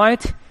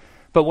highlight.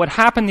 But what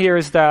happened here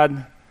is that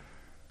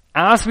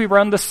as we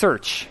run the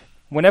search,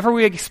 whenever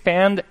we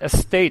expand a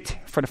state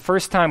for the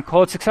first time,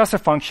 call it successor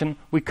function,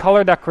 we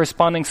color that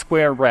corresponding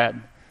square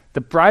red. The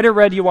brighter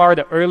red you are,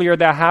 the earlier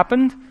that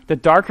happened. The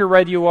darker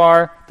red you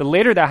are, the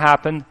later that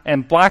happened.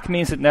 And black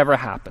means it never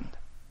happened.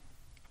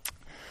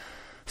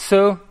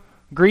 So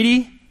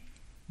greedy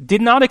did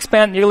not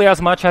expand nearly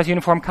as much as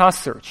uniform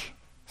cost search.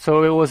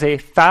 So it was a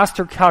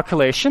faster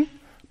calculation,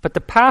 but the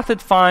path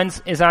it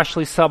finds is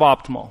actually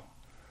suboptimal.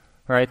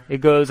 Right?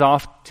 It goes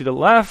off to the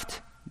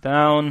left,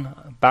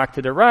 down, back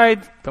to the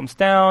right, comes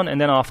down, and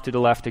then off to the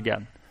left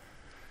again.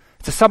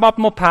 It's a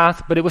suboptimal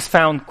path, but it was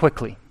found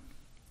quickly.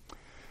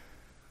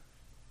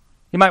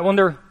 You might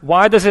wonder,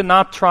 why does it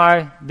not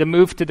try the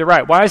move to the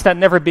right? Why is that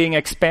never being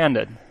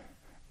expanded?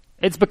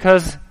 It's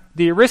because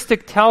the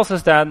heuristic tells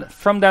us that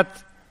from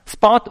that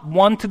spot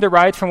 1 to the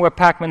right from where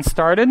Pac-Man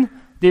started,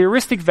 the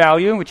heuristic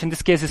value, which in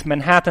this case is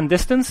Manhattan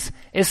distance,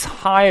 is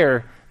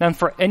higher than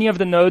for any of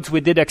the nodes we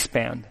did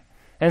expand.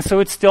 And so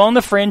it's still on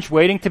the fringe,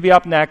 waiting to be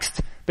up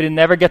next, but it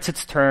never gets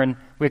its turn.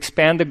 We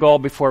expand the goal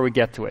before we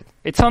get to it.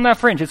 It's on that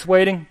fringe, it's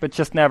waiting, but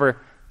just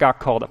never got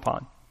called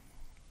upon.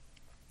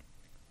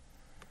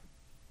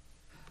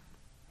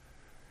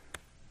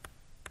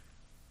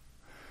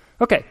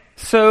 Okay,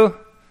 so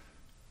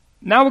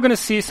now we're going to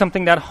see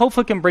something that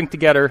hopefully can bring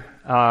together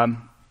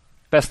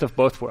best of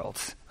both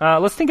worlds.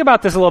 Let's think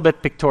about this a little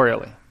bit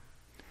pictorially.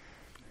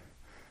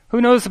 Who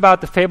knows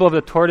about the fable of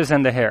the tortoise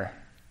and the hare?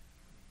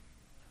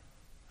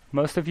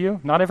 Most of you?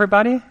 Not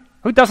everybody?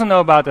 Who doesn't know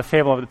about the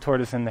fable of the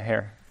tortoise and the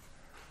hare?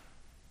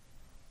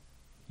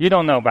 You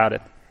don't know about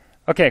it.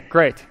 Okay,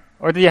 great.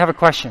 Or do you have a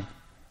question?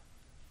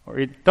 Or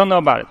you don't know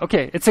about it?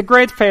 Okay, it's a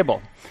great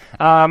fable.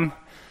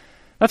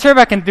 Not sure if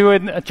I can do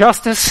it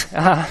justice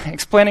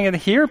explaining it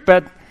here,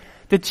 but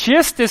the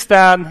gist is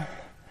that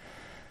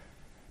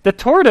the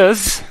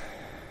tortoise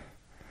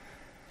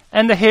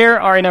and the hare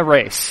are in a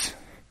race,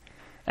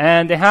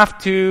 and they have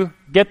to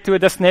get to a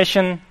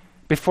destination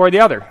before the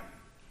other.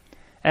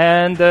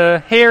 And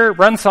the hare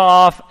runs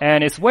off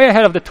and is way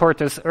ahead of the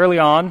tortoise early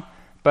on,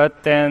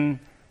 but then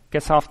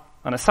gets off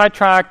on a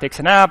sidetrack, takes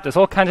a nap, does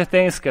all kinds of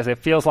things because it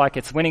feels like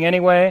it's winning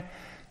anyway.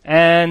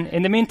 And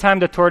in the meantime,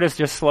 the tortoise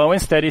just slow and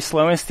steady,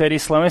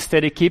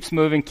 keeps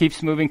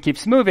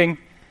moving.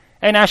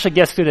 and actually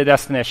gets to the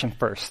destination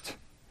first.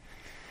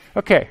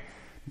 Okay,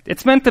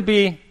 it's meant to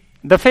be,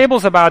 the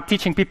fable's about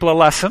teaching people a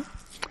lesson,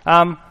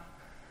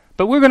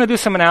 but we're going to do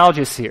some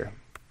analogies here.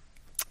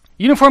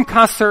 Uniform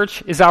cost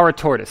search is our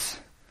tortoise.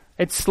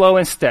 It's slow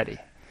and steady.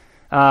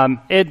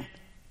 It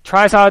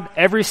tries out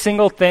every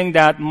single thing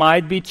that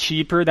might be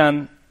cheaper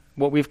than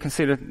what we've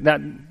considered,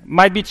 that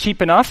might be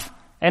cheap enough,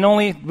 and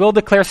only will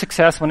declare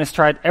success when it's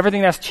tried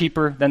everything that's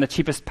cheaper than the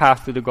cheapest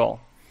path to the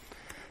goal.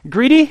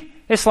 Greedy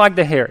is like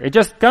the hare. It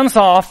just guns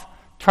off,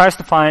 tries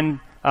to find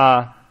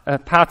a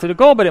path to the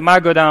goal, but it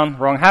might go down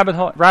wrong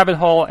rabbit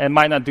hole and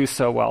might not do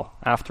so well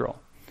after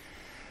all.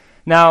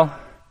 Now,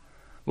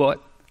 well,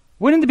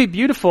 wouldn't it be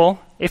beautiful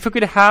if we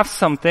could have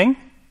something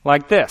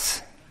like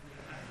this?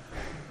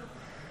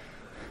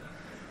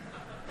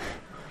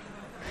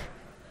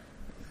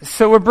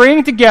 So we're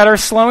bringing together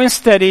slow and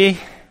steady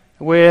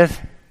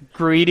with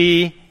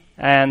greedy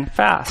and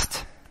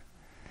fast.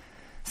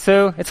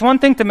 So it's one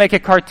thing to make a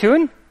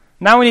cartoon.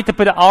 Now we need to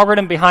put an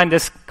algorithm behind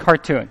this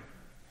cartoon.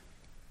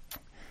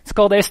 It's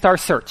called A-star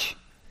search.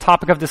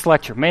 Topic of this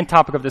lecture, main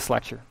topic of this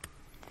lecture.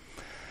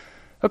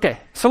 Okay,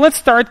 so let's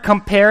start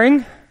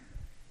comparing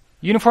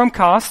uniform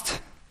cost,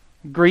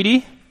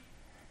 greedy,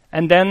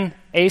 and then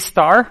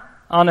A-star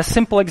on a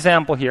simple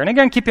example here. And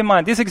again, keep in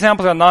mind, these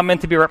examples are not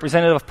meant to be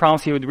representative of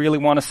problems you would really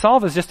want to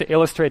solve. It's just to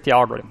illustrate the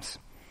algorithms.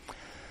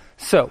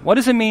 So, what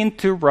does it mean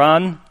to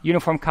run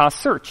uniform cost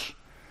search?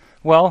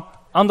 Well,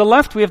 on the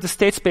left, we have the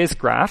state space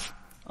graph.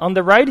 On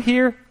the right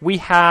here, we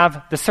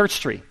have the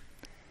search tree.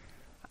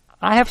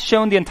 I have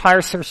shown the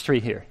entire search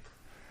tree here.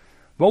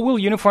 What will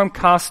uniform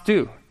cost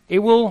do? It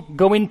will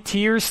go in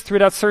tiers through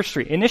that search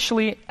tree.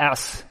 Initially,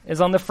 S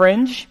is on the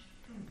fringe,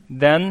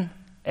 then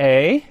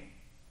A,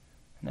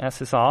 and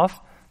S is off.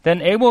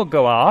 Then A will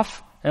go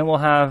off, and we'll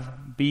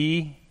have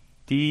B,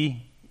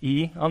 D,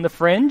 E on the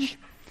fringe.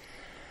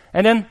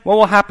 And then what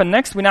will happen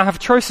next? We now have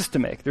choices to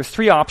make. There's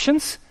 3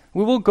 options.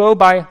 We will go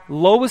by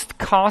lowest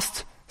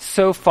cost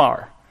so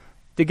far.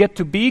 To get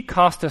to B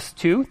cost us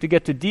 2, to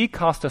get to D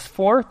cost us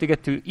 4, to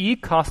get to E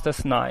cost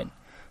us 9.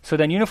 So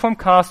then uniform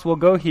cost will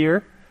go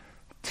here,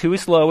 2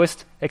 is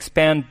lowest,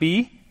 expand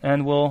B,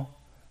 and we'll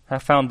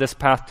have found this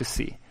path to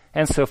C,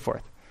 and so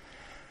forth.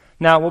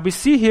 Now, what we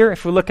see here,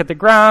 if we look at the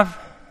graph,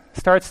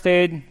 start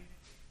state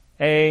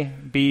A,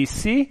 B,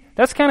 C,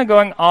 that's kind of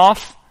going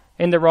off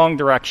in the wrong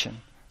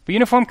direction. But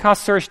uniform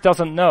cost search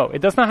doesn't know.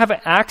 It does not have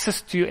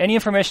access to any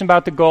information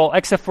about the goal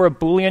except for a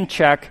Boolean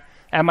check,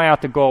 am I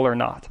at the goal or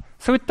not?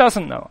 So it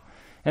doesn't know.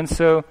 And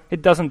so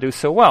it doesn't do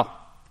so well.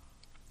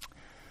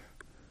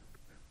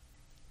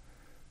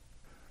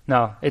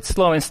 Now, it's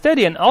slow and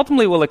steady, and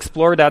ultimately we'll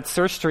explore that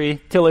search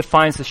tree till it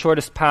finds the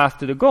shortest path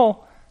to the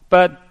goal,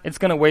 but it's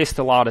going to waste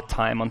a lot of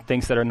time on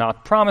things that are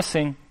not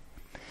promising.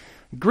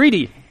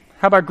 Greedy.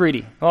 How about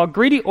greedy? Well,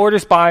 greedy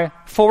orders by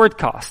forward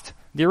cost,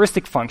 the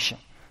heuristic function.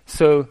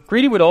 So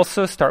greedy would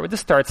also start with the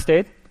start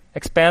state,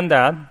 expand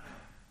that,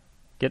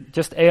 get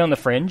just A on the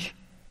fringe,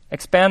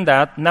 expand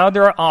that. Now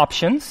there are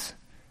options,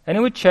 and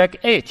it would check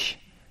H.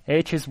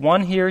 H is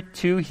 1 here,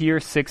 2 here,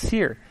 6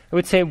 here. It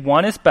would say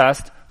 1 is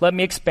best. Let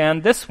me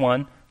expand this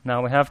one.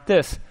 Now we have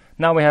this.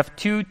 Now we have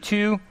 2,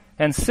 2,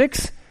 and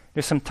 6.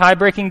 There's some tie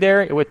breaking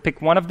there. It would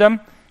pick one of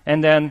them,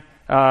 and then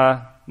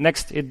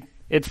next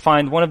it'd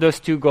find one of those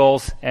 2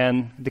 goals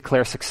and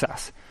declare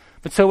success.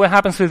 But so what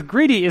happens with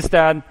greedy is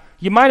that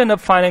you might end up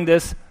finding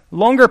this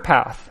longer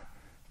path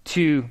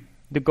to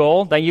the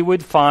goal than you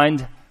would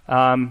find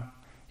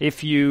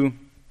if you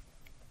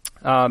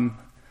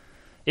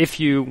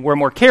were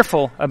more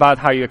careful about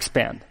how you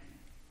expand.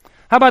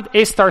 How about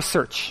A-star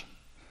search?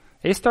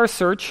 A-star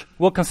search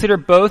will consider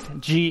both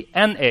G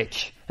and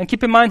H. And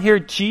keep in mind here,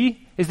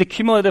 G is the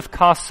cumulative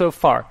cost so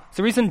far. So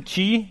the reason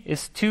G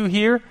is 2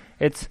 here,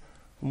 it's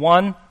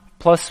 1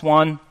 plus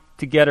 1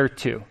 together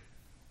 2.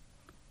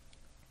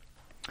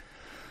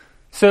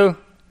 So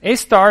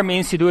A-star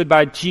means you do it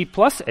by G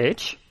plus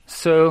H.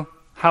 So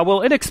how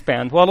will it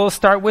expand? Well, it'll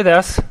start with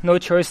S, no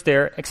choice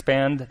there,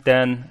 expand,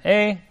 then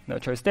A, no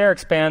choice there,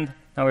 expand.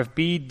 Now we have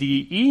B,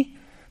 D, E.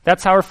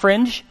 That's our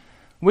fringe.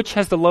 Which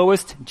has the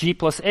lowest G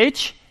plus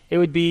H? It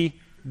would be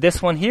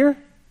this one here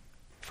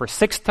for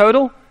 6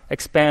 total.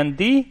 Expand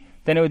D,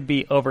 then it would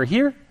be over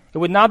here. It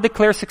would not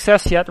declare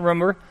success yet.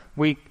 Remember,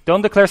 we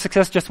don't declare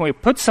success just when we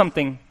put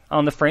something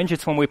on the fringe.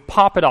 It's when we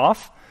pop it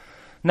off.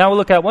 Now we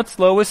look at what's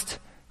lowest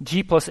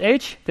G plus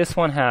H. This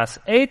one has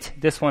 8.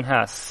 This one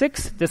has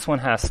 6. This one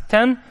has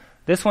 10.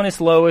 This one is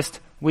lowest.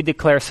 We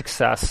declare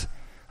success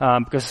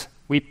because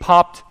we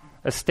popped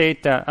a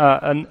state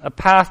a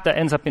path that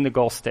ends up in the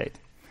goal state.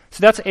 So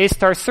that's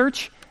A-star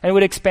search, and it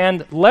would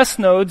expand less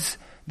nodes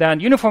than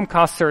uniform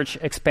cost search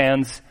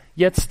expands,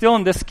 yet still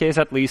in this case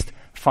at least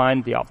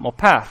find the optimal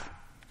path.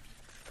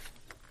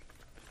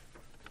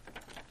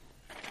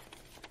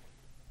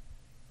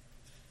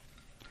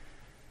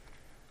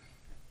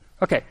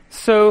 Okay,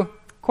 so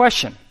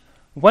question.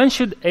 When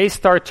should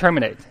A-star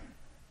terminate?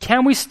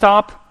 Can we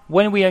stop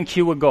when we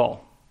unqueue a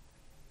goal?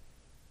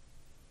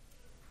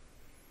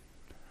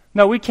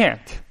 No, we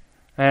can't.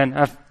 And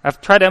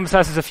I've tried to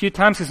emphasize this a few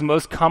times. It's the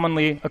most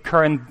commonly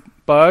occurring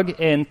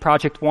bug in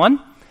project 1.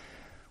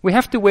 We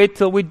have to wait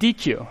till we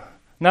dequeue.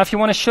 Now, if you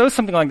want to show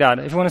something like that,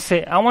 if you want to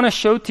say, I want to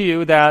show to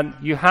you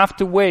that you have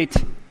to wait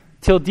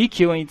till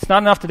dequeue, and it's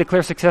not enough to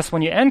declare success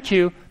when you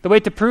enqueue, the way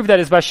to prove that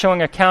is by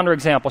showing a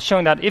counterexample,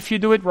 showing that if you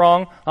do it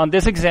wrong on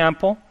this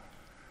example,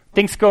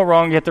 things go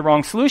wrong, you get the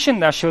wrong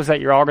solution. That shows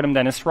that your algorithm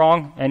then is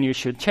wrong, and you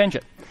should change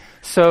it.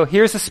 So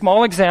here's a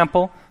small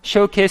example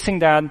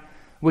showcasing that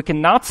we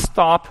cannot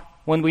stop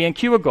when we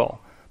enqueue a goal.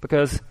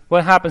 Because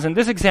what happens in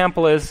this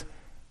example is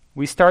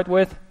we start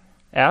with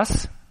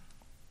S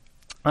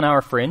on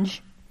our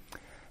fringe.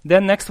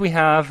 Then next we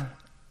have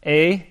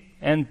A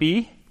and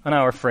B on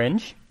our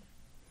fringe.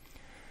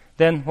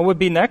 Then what would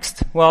be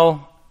next?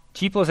 Well,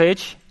 G plus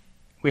H,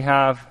 we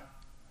have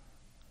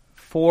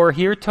 4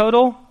 here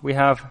total. We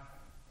have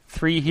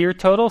 3 here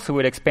total, so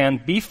we'd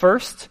expand B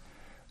first.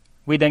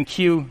 We then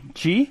queue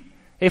G.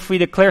 If we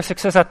declare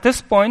success at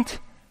this point,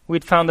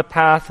 we'd found a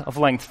path of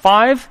length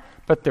 5,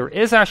 but there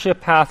is actually a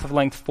path of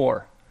length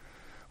 4.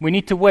 We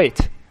need to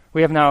wait.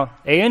 We have now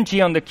A and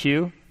G on the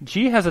queue.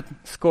 G has a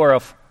score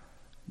of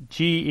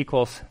G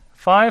equals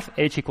 5,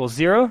 H equals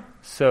 0.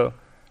 So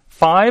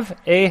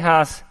 5, A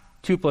has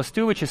 2 plus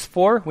 2, which is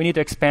 4. We need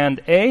to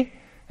expand A.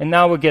 And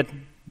now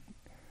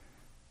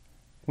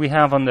we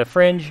have on the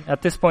fringe,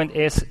 at this point,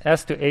 is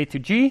S to A to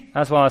G,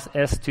 as well as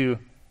S to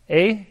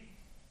A,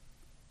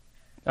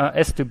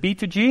 S to B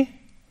to G.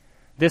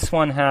 This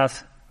one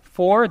has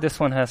 4, this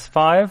one has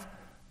 5,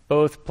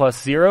 both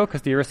plus 0,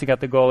 because the heuristic at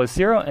the goal is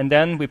 0. And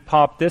then we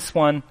pop this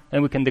one,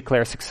 and we can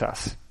declare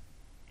success.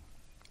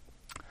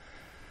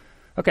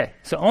 Okay,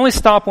 so only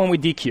stop when we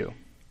dequeue.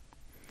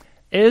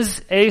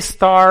 Is A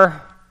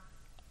star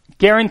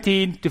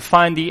guaranteed to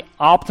find the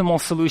optimal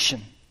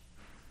solution?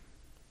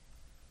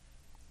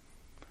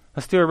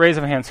 Let's do a raise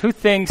of hands. Who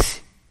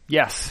thinks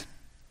yes?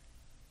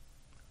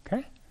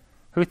 Okay.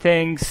 Who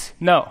thinks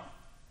no?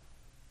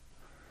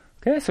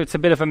 Okay, so it's a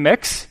bit of a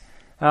mix.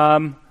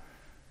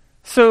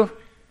 So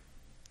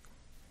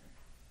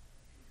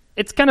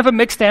it's kind of a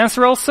mixed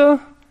answer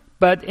also,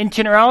 but in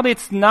generality,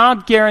 it's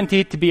not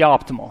guaranteed to be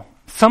optimal.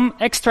 Some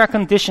extra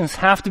conditions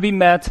have to be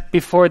met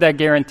before that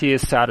guarantee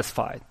is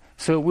satisfied.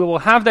 So we will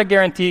have that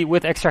guarantee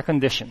with extra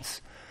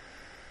conditions.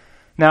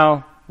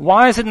 Now,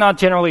 why is it not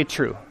generally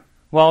true?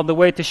 Well, the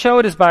way to show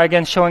it is by,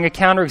 again, showing a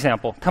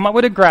counterexample. Come up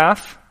with a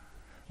graph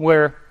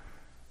where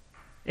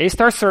A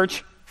star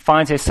search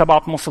finds a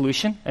suboptimal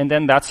solution, and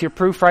then that's your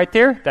proof right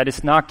there that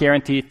it's not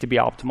guaranteed to be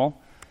optimal.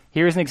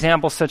 Here's an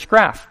example of such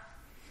graph.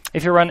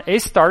 If you run A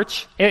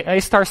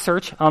star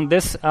search on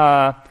this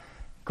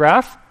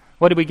graph,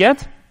 what do we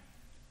get?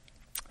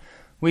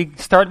 We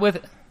start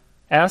with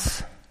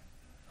S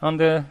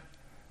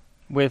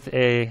with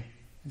a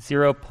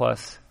 0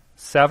 plus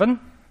 7,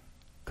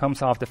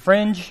 comes off the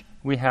fringe.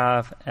 We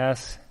have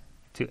S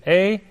to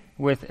A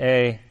with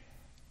a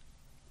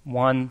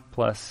 1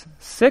 plus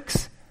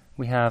 6.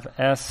 We have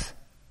S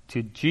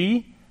to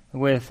G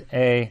with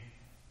a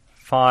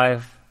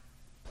 5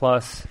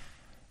 plus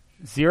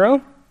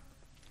 0.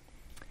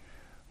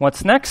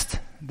 What's next?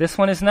 This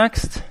one is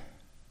next.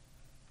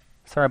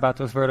 Sorry about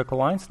those vertical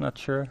lines, not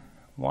sure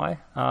why.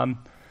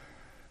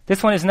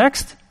 This one is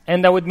next,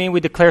 and that would mean we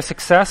declare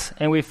success,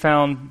 and we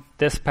found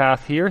this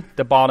path here,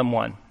 the bottom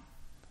one.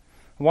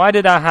 Why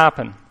did that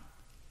happen?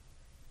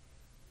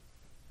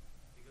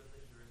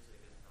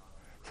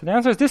 So the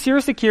answer is this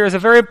heuristic here is a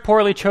very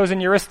poorly chosen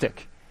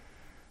heuristic.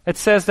 It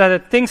says that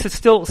it thinks it's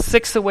still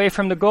 6 away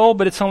from the goal,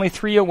 but it's only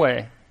 3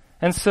 away.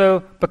 And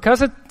so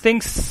because it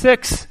thinks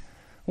 6,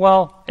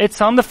 well,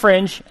 it's on the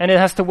fringe, and it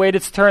has to wait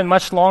its turn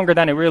much longer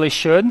than it really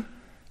should,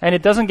 and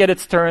it doesn't get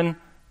its turn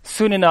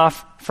soon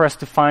enough for us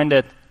to find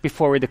it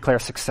before we declare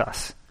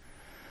success.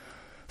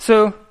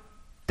 So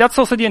that's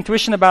also the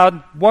intuition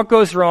about what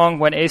goes wrong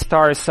when A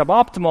star is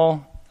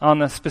suboptimal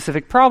on a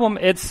specific problem.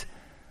 It's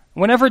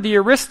whenever the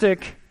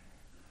heuristic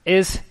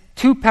is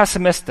too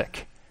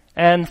pessimistic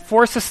and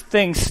forces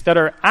things that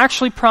are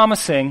actually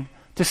promising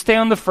to stay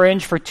on the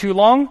fringe for too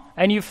long,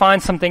 and you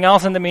find something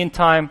else in the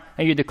meantime,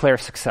 and you declare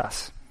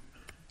success.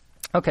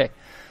 Okay,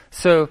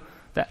 so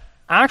the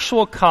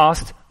actual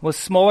cost was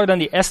smaller than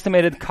the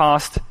estimated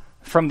cost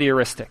from the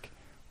heuristic.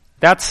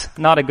 That's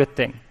not a good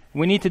thing.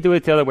 We need to do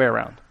it the other way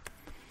around.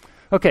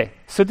 Okay,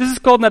 so this is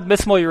called an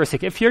admissible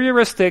heuristic. If your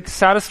heuristic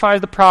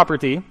satisfies the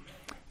property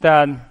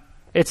that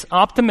it's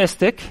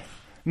optimistic,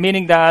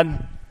 meaning that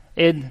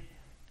it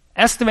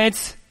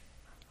estimates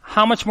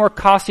how much more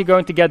cost you're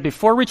going to get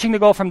before reaching the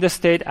goal from this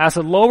state as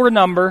a lower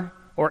number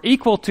or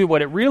equal to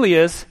what it really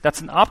is, that's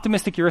an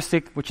optimistic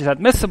heuristic which is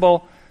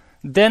admissible,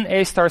 then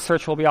A star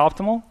search will be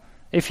optimal.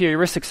 If your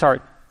heuristics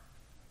are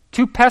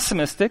too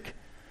pessimistic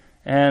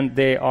and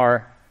they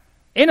are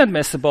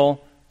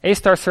inadmissible, A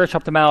star search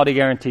optimality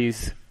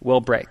guarantees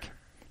will break.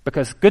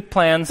 Because good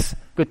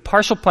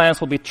partial plans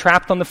will be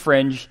trapped on the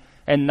fringe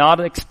and not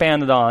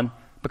expanded on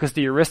because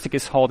the heuristic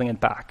is holding it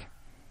back.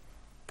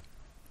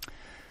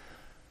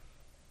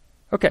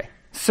 Okay,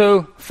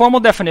 so formal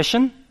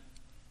definition.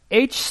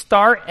 H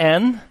star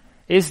n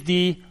is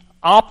the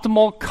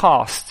optimal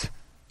cost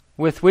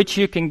with which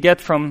you can get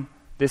from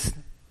this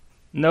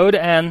node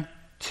n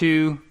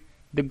to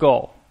the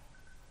goal.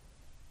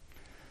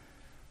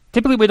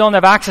 Typically, we don't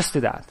have access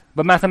to that,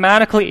 but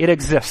mathematically it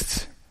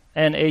exists.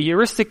 And a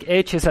heuristic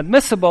H is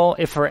admissible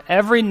if for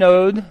every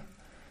node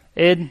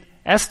it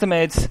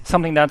estimates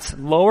something that's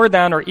lower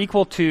than or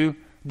equal to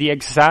the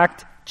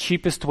exact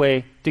cheapest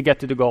way to get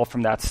to the goal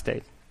from that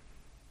state.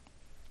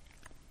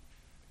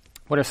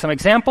 What are some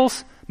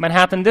examples?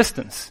 Manhattan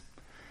distance.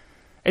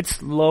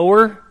 It's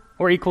lower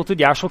or equal to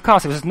the actual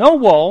cost. If there's no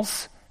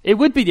walls, it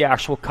would be the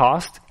actual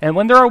cost. And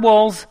when there are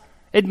walls,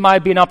 it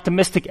might be an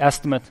optimistic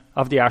estimate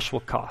of the actual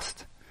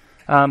cost.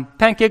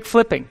 Pancake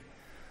flipping.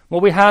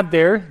 What we had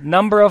there,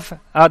 number of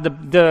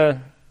the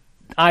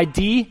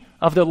ID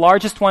of the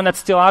largest one that's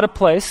still out of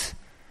place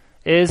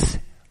is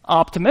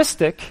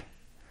optimistic,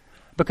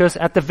 because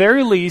at the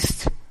very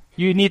least,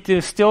 you need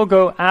to still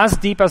go as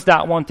deep as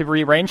that one to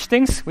rearrange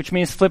things, which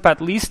means flip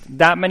at least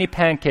that many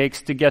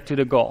pancakes to get to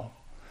the goal.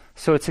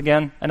 So it's,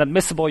 again, an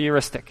admissible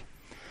heuristic.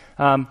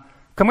 Coming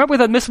up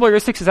with admissible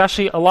heuristics is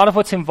actually a lot of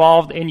what's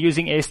involved in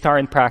using A star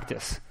in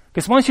practice.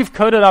 Because once you've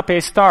coded up A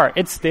star,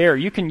 it's there.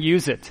 You can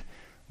use it.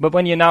 But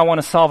when you now want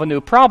to solve a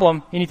new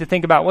problem, you need to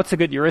think about what's a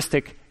good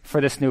heuristic for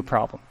this new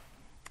problem.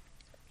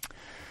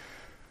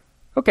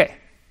 Okay,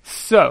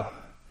 so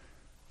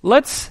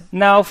let's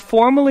now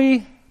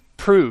formally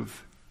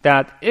prove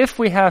that if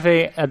we have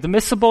a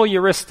admissible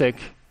heuristic,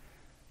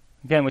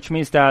 again, which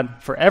means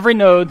that for every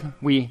node,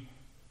 we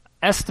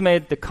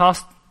estimate the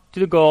cost to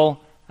the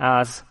goal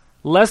as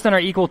less than or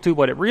equal to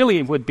what it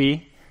really would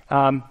be,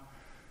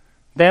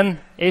 then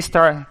A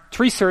star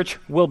tree search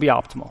will be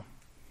optimal.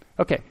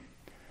 Okay.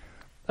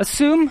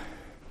 Assume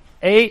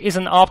A is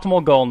an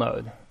optimal goal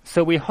node.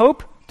 So we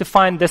hope to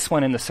find this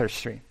one in the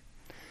search tree.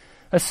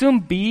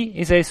 Assume B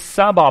is a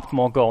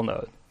suboptimal goal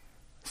node.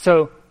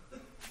 So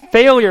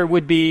failure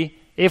would be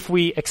if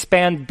we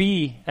expand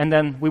B and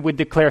then we would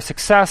declare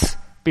success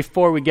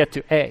before we get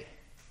to A.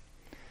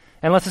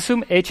 And let's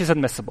assume H is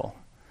admissible.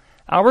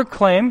 Our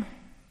claim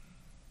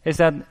is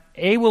that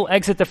A will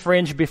exit the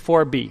fringe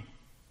before B.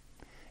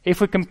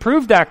 If we can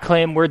prove that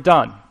claim, we're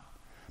done.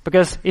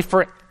 Because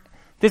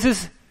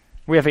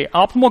we have an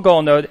optimal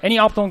goal node, any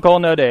optimal goal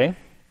node A,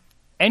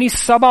 any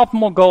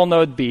suboptimal goal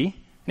node B,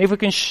 and if we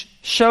can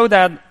show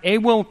that A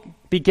will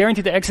be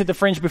guaranteed to exit the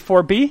fringe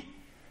before B,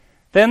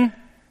 then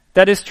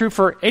that is true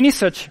for any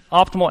such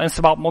optimal and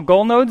suboptimal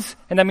goal nodes,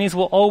 and that means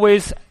we'll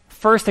always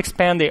first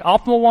expand the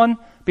optimal one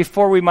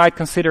before we might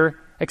consider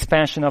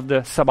expansion of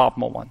the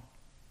suboptimal one.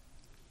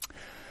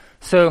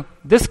 So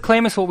this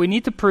claim is what we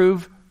need to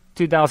prove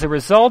to, now as a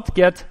result,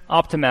 get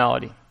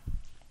optimality.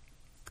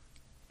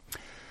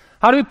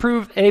 How do we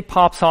prove A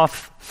pops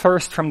off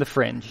first from the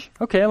fringe?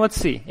 Okay, let's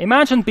see.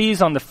 Imagine B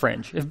is on the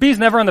fringe. If B is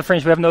never on the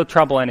fringe, we have no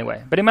trouble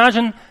anyway. But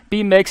imagine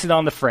B makes it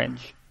on the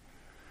fringe.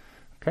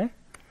 Okay?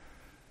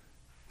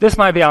 This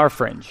might be our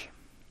fringe.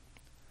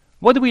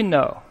 What do we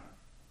know?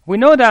 We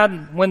know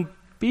that when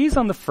B is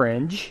on the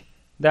fringe,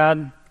 that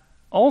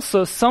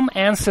also some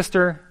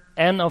ancestor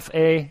N of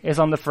A is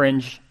on the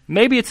fringe.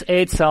 Maybe it's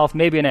A itself,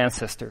 maybe an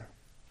ancestor.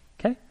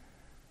 Okay?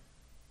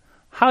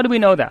 How do we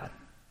know that?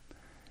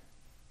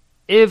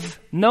 If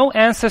no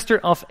ancestor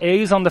of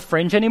A is on the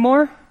fringe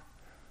anymore,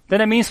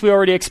 then it means we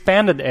already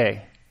expanded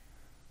A.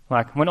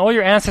 Like, when all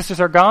your ancestors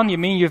are gone, you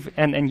mean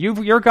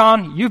you're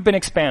gone, you've been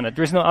expanded.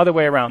 There's no other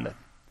way around it.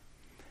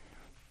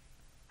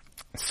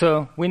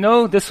 So we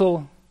know this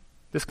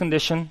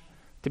condition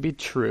to be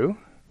true.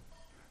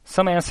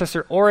 Some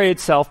ancestor or A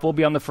itself will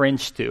be on the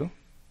fringe too.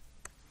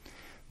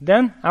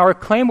 Then our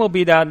claim will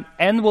be that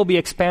N will be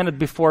expanded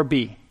before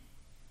B.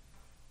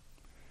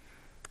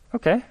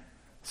 Okay,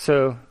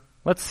 so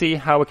let's see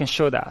how we can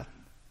show that.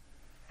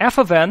 F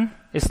of N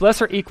is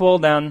less or equal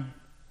than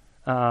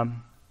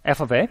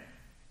F of A.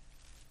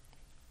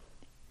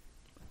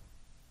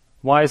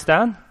 Why is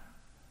that?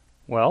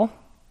 Well,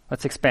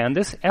 let's expand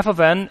this. F of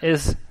N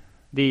is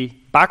the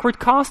backward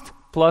cost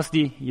plus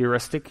the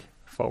heuristic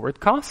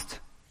forward cost.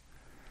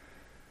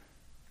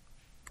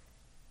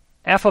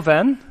 F of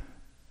N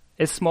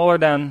is smaller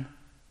than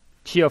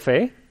G of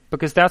A,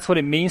 because that's what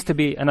it means to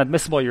be an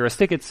admissible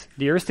heuristic.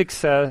 The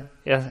heuristics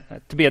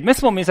to be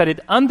admissible means that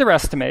it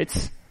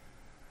underestimates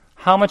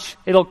how much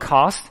it'll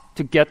cost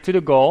to get to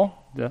the goal,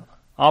 the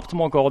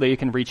optimal goal that you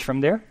can reach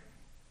from there.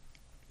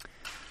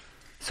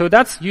 So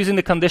that's using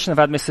the condition of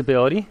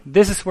admissibility.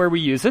 This is where we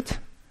use it.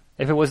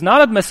 If it was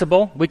not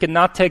admissible, we could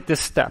not take this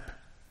step.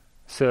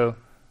 So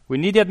we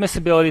need the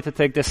admissibility to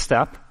take this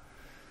step.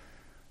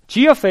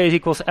 G of A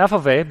equals F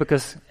of A,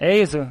 because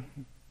A is a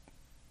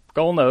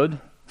goal node,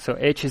 so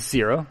H is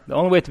 0. The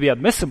only way to be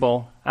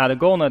admissible at a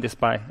goal node is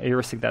by a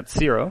heuristic that's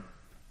 0.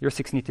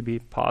 Heuristics need to be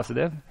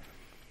positive.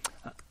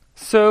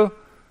 So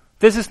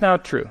this is now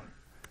true.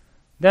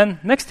 Then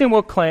next thing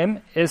we'll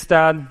claim is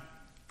that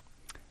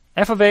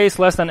F of A is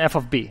less than F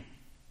of B.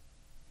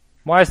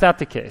 Why is that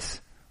the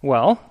case?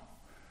 Well,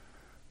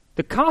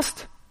 the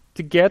cost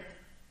to get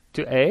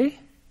to A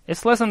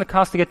is less than the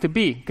cost to get to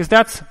B, because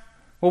that's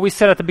what we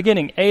said at the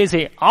beginning. A is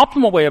a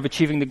optimal way of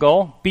achieving the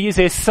goal. B is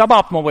a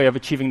suboptimal way of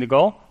achieving the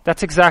goal.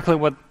 That's exactly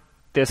what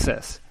this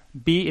is.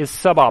 B is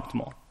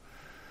suboptimal.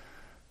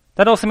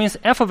 That also means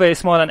f of A is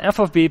smaller than f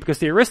of B because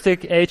the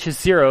heuristic h is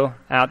 0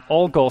 at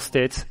all goal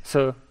states,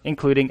 so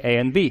including A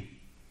and B.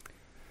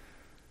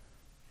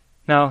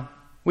 Now,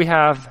 we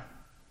have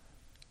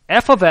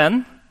f of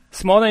n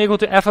smaller than or equal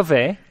to f of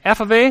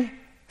A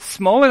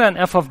smaller than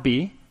f of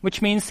B,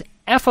 which means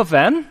f of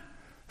n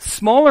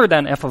smaller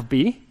than f of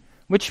B,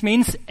 which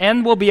means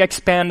n will be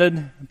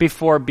expanded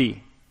before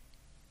B.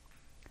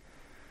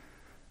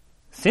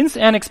 Since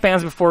n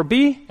expands before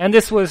B, and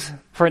this was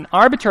for an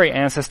arbitrary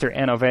ancestor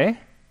n of A,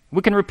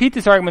 we can repeat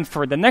this argument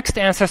for the next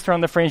ancestor on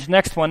the fringe,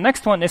 next one.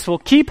 This will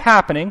keep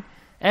happening.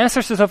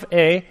 Ancestors of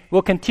A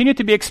will continue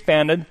to be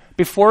expanded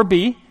before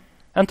B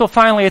until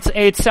finally it's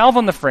A itself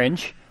on the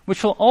fringe,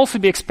 which will also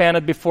be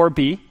expanded before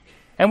B.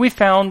 And we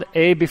found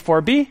A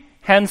before B,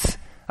 hence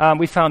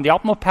we found the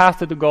optimal path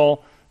to the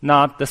goal,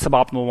 not the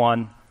suboptimal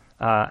one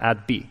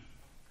at B.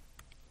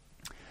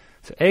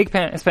 So A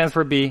expands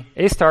for B,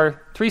 A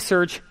star, 3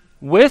 search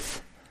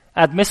with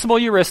admissible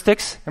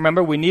heuristics.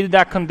 Remember, we needed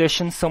that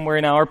condition somewhere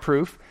in our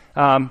proof.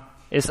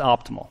 Is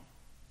optimal.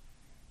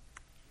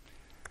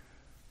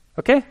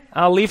 Okay,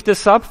 I'll leave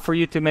this up for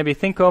you to maybe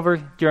think over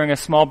during a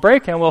small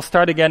break, and we'll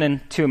start again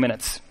in 2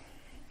 minutes.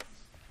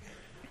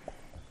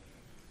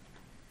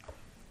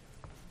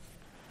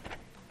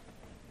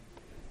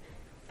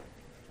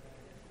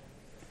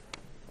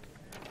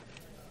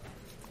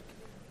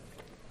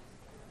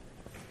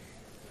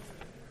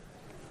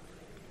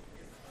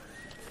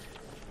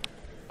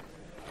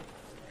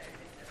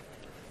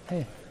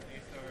 Hey.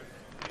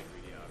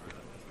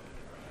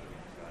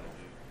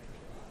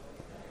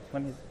 Do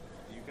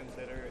you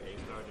consider A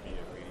star to be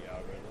a greedy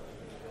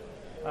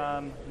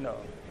algorithm? No.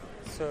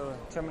 So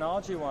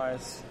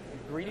terminology-wise,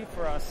 greedy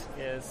for us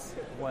is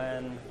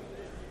when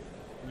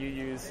you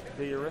use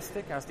the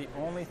heuristic as the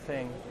only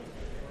thing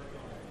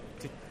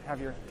to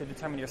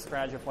determine your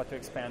strategy of what to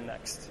expand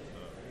next.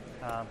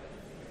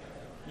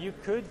 You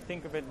could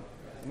think of it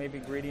maybe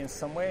greedy in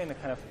some way in the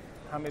kind of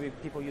how maybe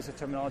people use the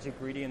terminology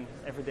greedy in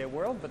everyday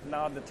world, but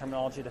not the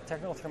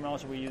technical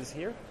terminology we use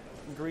here.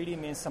 Greedy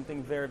means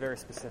something very, very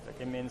specific.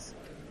 It means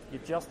you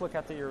just look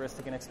at the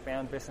heuristic and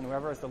expand based on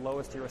whoever has the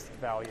lowest heuristic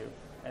value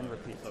and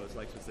repeat. So it's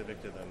like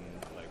specific to them,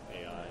 like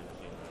AI and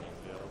machine learning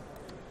field?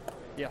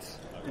 Yes.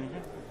 Okay.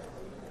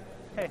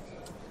 Mm-hmm. Hey.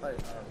 Hi, I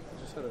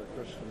just had a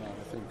question on,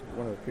 I think,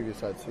 one of the previous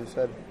slides. So you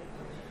said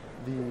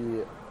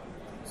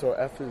so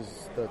F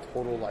is the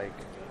total,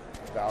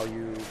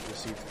 value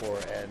received for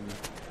N,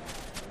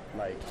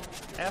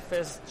 F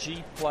is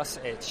G plus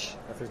H.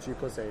 F is G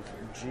plus H.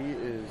 G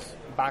is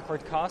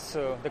backward cost,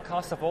 so the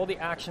cost of all the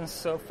actions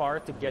so far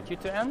to get you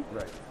to N.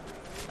 Right.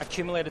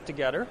 Accumulated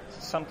together,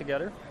 summed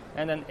together.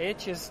 And then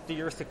H is the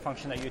heuristic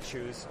function that you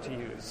choose to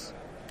use.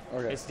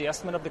 Okay. It's the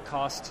estimate of the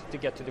cost to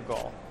get to the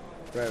goal.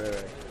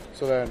 Right.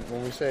 So then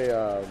when we say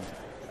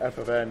F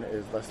of N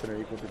is less than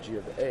or equal to G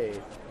of A,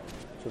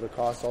 so the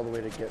cost all the way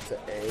to get to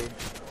A,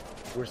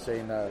 we're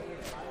saying that...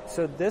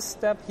 So this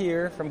step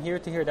here, from here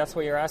to here, that's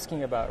what you're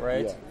asking about,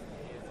 right? Yeah.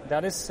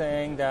 That is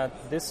saying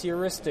that this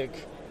heuristic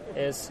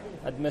is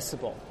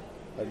admissible.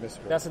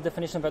 That's the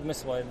definition of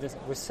admissible.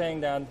 We're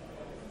saying that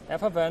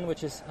f of n,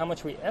 which is how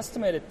much we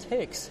estimate it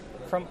takes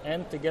from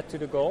n to get to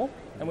the goal,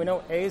 and we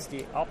know A is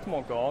the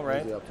optimal goal,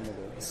 right? The optimal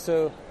goal.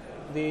 So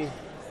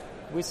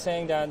we're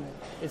saying that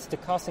it's the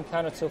cost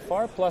encountered so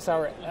far plus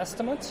our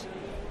estimate,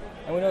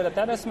 and we know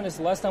that estimate is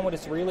less than what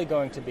it's really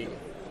going to be.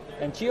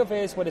 And G of A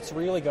is what it's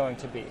really going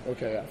to be.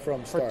 Okay, yeah,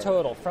 from start. For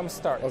total, from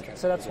start. Okay.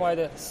 So that's why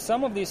the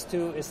sum of these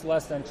two is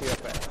less than G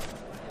of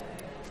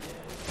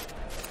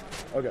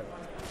A. Okay.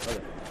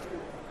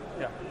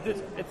 Yeah,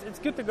 it's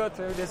good to go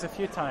through this a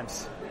few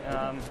times.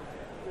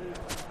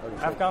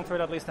 I've gone through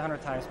it at least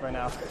 100 times by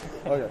now.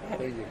 Okay,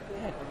 thank you.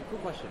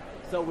 Quick question.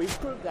 So we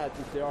proved that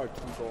if there are 2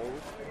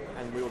 goals,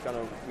 and we were going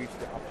to reach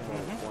the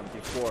optimal one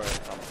before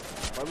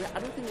something. But I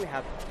don't think we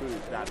have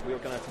proved that we were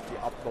going to take the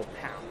optimal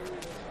path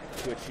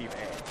to achieve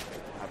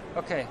A.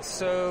 Okay,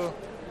 so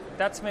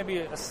that's maybe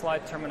a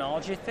slight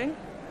terminology thing.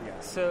 Yeah.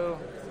 So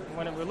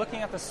when we're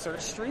looking at the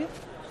search tree,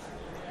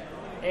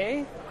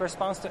 A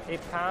corresponds to a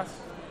path.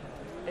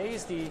 A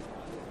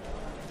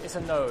is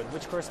a node,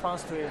 which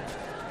corresponds to a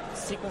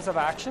sequence of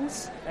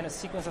actions and a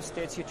sequence of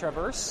states you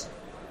traverse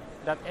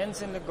that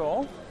ends in the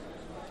goal.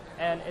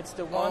 And it's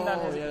the one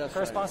that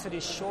corresponds to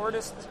the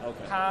shortest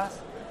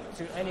path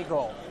to any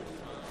goal.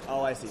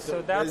 Oh, I see.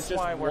 So that's it's just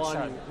why we're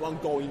one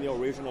goal in the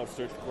original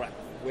search graph,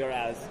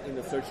 whereas in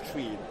the search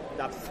tree,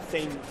 that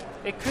same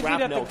it could graph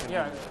be that node can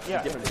be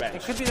a different branch.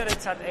 It could be that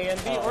it's at A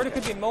and B, or it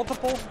could be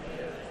multiple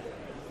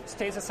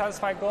states that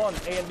satisfy goal, and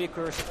A and B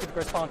could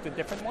correspond to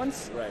different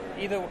ones. Right.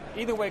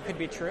 Either way could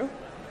be true,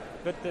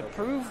 but the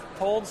proof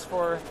holds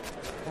for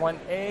when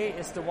A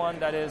is the one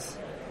that is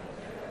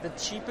the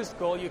cheapest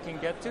goal you can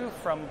get to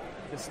from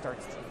the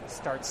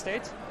start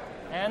state,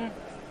 and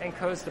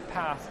encodes the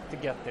path to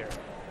get there.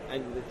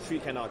 and the tree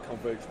cannot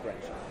converge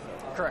branches.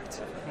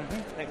 Correct.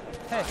 Thank you.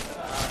 Hey.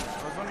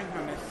 I was wondering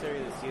how necessary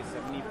the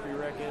CS70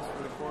 prereq is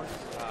for the course.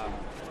 I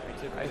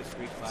took a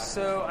discrete class.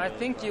 So I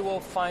think you will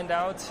find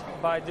out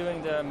by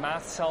doing the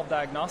math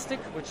self-diagnostic,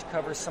 which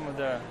covers some of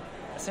the,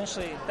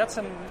 essentially, that's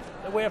a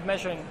way of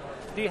measuring,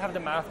 do you have the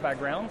math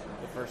background?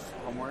 The first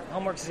homework?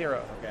 Homework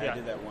 0. Okay, yeah. I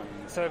did that one.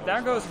 So if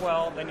that goes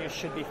well, then you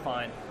should be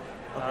fine.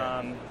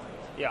 Okay.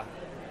 Yeah.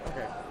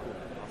 Okay, cool.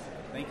 Awesome.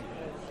 Thank you.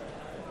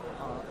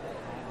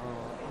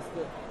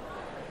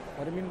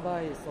 What do you mean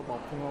by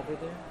suboptimal over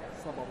there?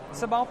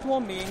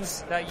 Suboptimal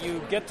means that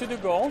you get to the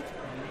goal,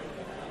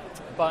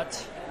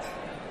 but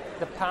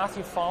the path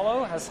you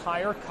follow has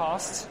higher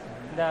costs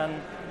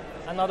than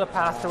another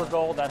path to a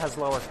goal that has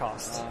lower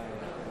costs.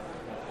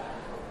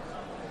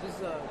 This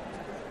is a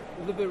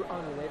little bit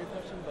unrelated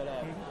question, but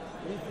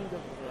what do you think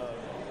of the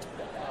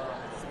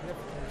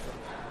significance of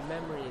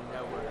memory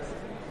networks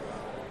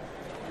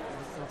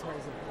in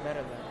terms of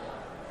meta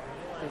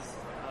then? Is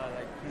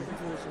like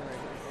situation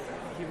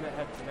like human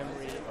have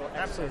memory or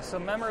Absolutely. So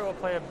memory will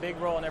play a big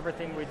role in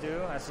everything we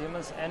do as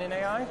humans and in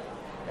AI.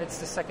 It's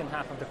the second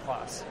half of the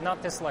class.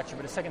 Not this lecture,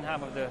 but the second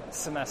half of the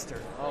semester.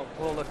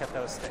 We'll look at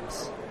those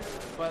things.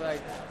 But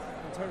like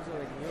in terms of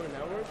like neural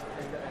networks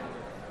and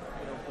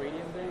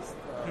gradient-based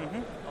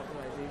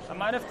optimization. I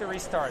might have to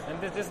restart, and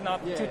this is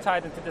not too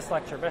tied into this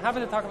lecture, but happy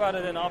to talk about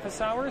it in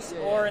office hours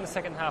or in the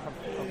second half of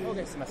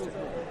the semester.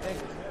 Cool. Thank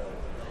you.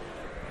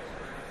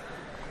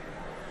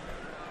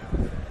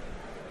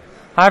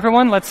 Hi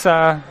everyone, let's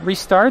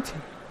restart.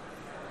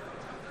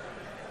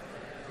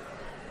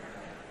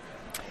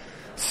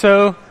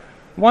 So,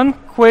 one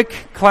quick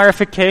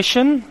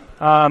clarification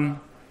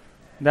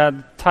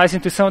that ties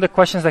into some of the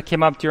questions that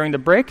came up during the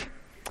break.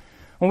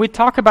 When we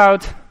talk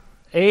about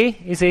A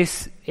is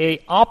a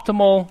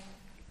optimal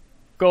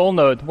goal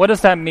node, what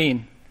does that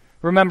mean?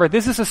 Remember,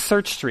 this is a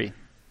search tree.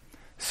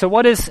 So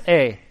what is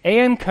A? A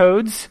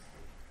encodes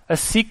a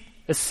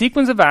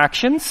sequence of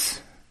actions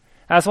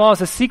as well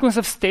as a sequence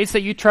of states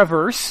that you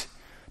traverse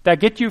that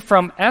get you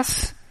from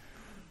S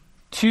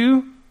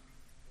to,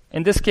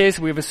 in this case,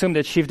 we've assumed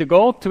to achieve the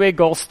goal, to a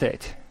goal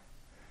state.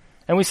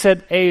 And we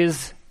said A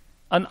is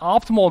an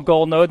optimal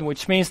goal node,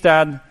 which means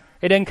that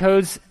it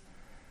encodes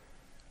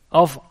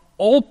of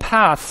all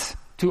paths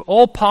to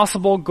all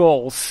possible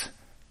goals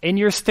in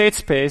your state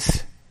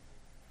space.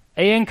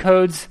 A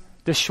encodes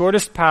the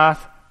shortest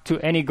path to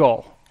any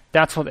goal.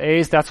 That's what A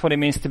is. That's what it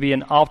means to be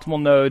an optimal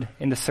node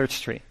in the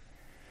search tree.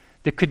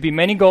 There could be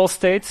many goal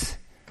states,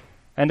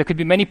 and there could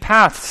be many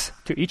paths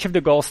to each of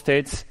the goal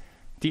states.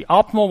 The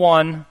optimal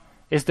one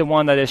is the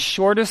one that is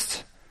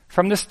shortest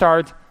from the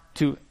start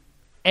to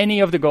any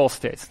of the goal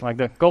states, like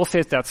the goal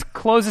state that's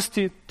closest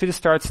to the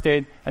start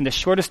state and the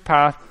shortest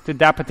path to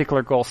that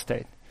particular goal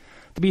state.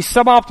 To be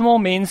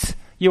suboptimal means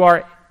you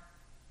are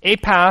a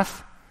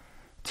path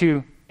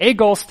to a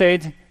goal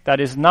state that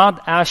is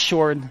not as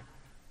short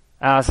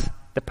as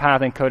the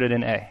path encoded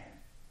in A.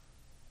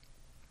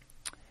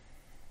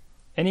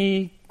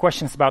 Any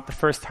questions about the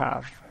first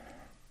half?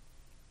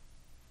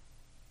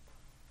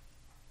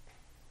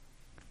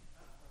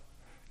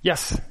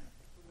 Yes.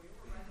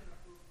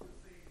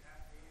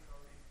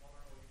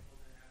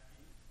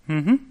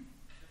 Mm-hmm.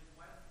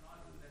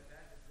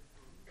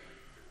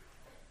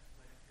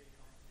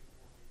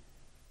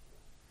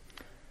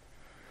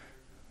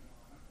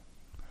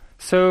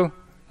 So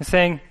you're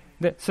saying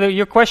that, so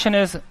your question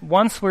is,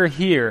 once we're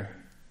here,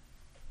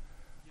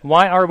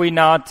 why are we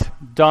not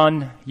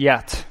done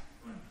yet?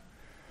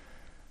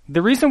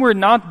 The reason we're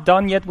not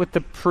done yet with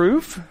the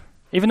proof,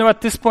 even though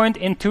at this point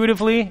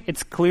intuitively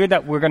it's clear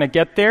that we're going to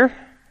get there,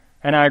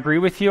 and I agree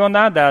with you on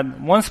that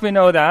once we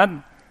know that,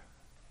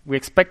 we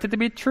expect it to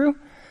be true.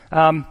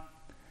 The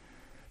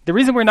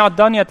reason we're not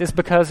done yet is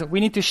because we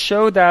need to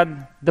show that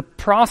the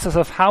process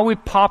of how we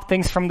pop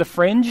things from the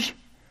fringe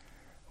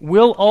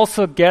will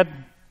also get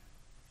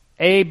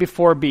A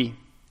before B.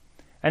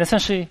 And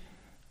essentially,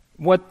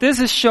 what this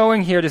is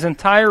showing here, this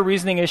entire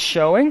reasoning is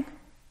showing,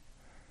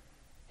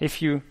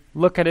 if you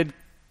look at it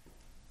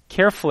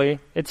carefully,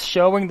 it's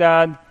showing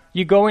that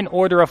you go in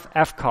order of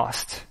F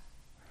cost,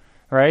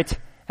 right?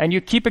 And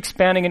you keep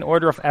expanding in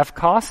order of F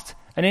cost,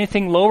 and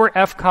anything lower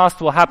F cost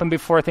will happen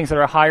before things that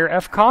are higher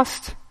F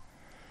cost.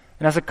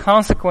 And as a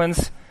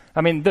consequence,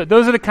 I mean,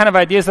 those are the kind of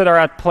ideas that are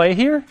at play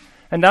here,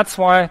 and that's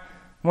why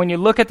when you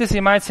look at this,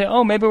 you might say,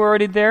 oh, maybe we're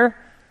already there,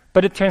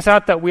 but it turns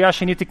out that we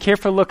actually need to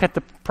carefully look at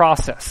the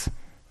process,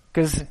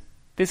 because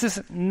this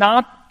is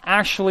not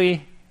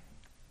actually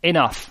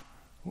enough.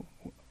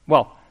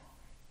 Well,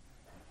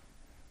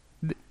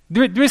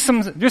 there's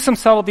some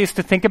subtleties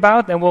to think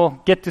about, and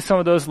we'll get to some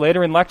of those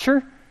later in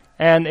lecture.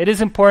 And it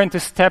is important to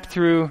step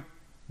through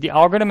the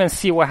algorithm and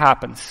see what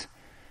happens.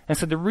 And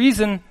so the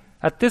reason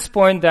at this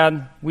point that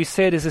we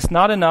say this is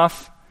not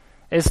enough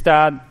is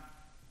that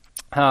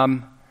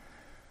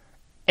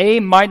A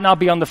might not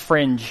be on the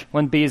fringe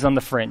when B is on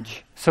the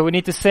fringe. So we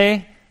need to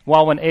say,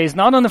 well, when A is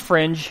not on the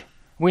fringe,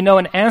 we know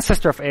an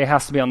ancestor of A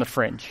has to be on the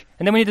fringe.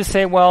 And then we need to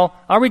say, well,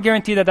 are we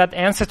guaranteed that that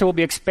ancestor will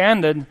be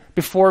expanded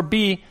before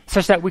B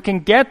such that we can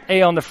get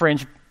A on the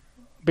fringe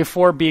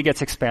before B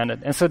gets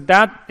expanded. And so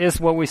that is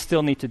what we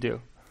still need to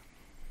do.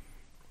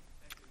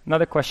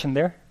 Another question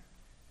there.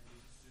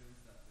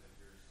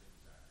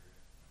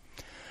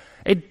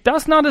 It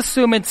does not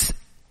assume it's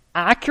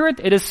accurate.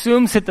 It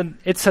assumes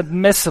it's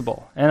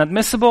admissible. And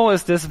admissible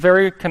is this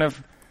very kind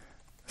of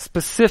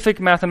specific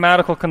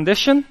mathematical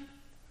condition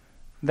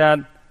that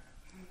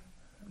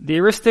the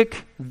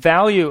heuristic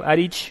value at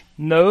each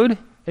node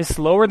is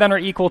lower than or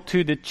equal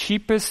to the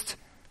cheapest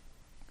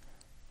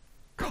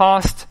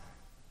cost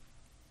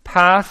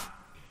path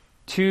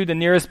to the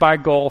nearest by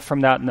goal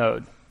from that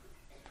node.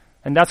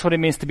 And that's what it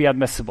means to be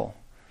admissible.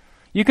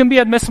 You can be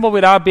admissible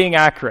without being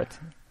accurate.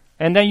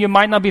 And then you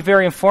might not be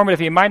very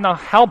informative. You might not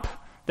help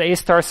the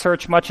A-star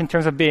search much in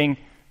terms of being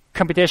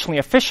computationally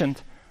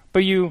efficient,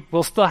 but you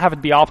will still have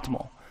it be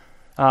optimal.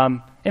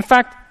 In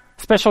fact,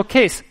 special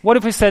case, what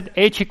if we said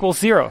H equals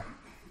 0?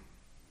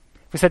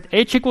 If we said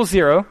H equals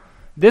 0,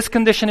 this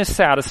condition is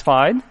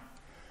satisfied.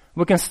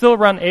 We can still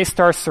run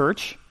A-star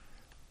search,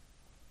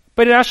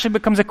 but it actually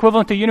becomes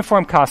equivalent to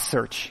uniform cost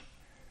search.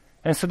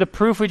 And so the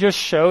proof we just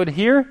showed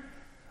here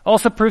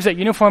also proves that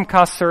uniform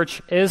cost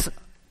search is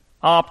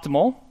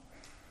optimal,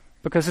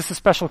 because it's a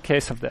special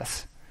case of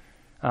this.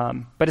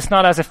 But it's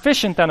not as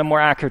efficient than a more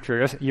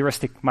accurate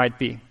heuristic might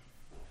be.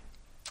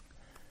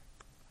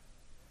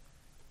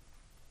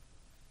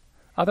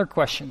 Other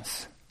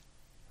questions?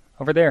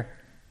 Over there.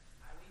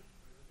 How do we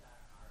prove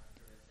that our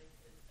heuristic is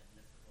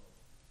admissible?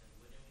 And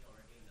wouldn't we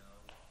already know,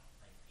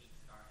 like, H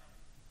star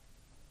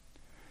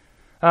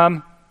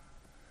n?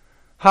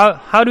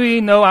 How do we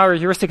know our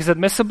heuristic is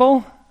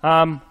admissible?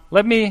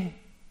 Let me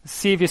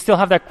see if you still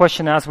have that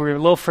question as we're a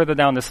little further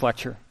down this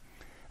lecture.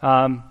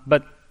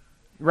 But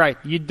right,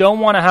 you don't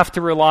want to have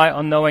to rely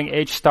on knowing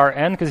H star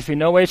n, because if you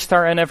know H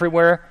star n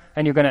everywhere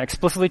and you're going to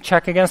explicitly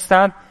check against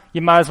that,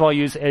 you might as well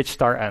use H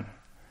star n.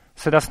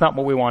 So that's not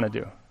what we want to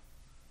do.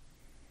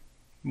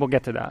 We'll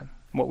get to that,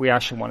 what we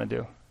actually want to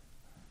do.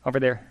 Over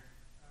there.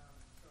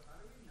 So how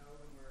do we know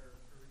when we're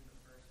proving the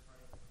first part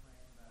of the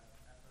claim that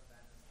f of n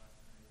is less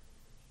than or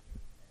equal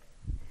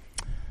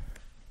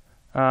to g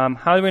of a?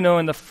 How do we know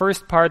in the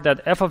first part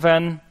that f of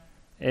n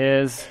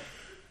is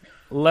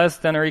less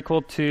than or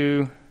equal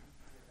to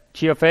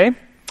g of a?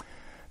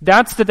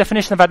 That's the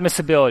definition of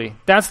admissibility.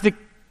 That's the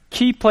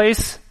key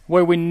place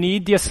where we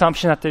need the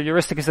assumption that the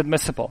heuristic is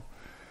admissible.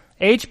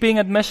 H being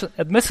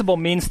admissible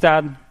means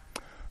that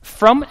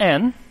from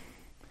n,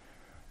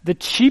 the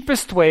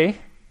cheapest way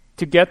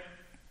to get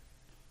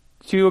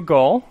to a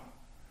goal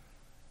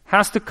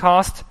has to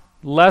cost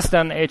less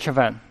than h of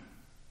n.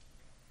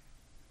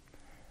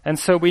 And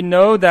so we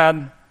know that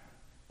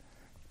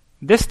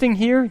this thing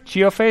here,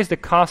 g of a, is the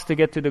cost to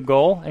get to the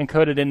goal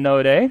encoded in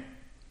node A.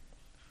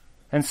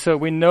 And so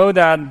we know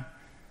that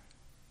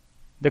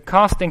the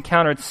cost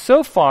encountered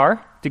so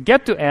far to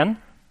get to n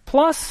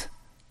plus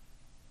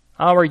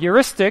our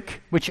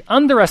heuristic, which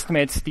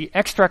underestimates the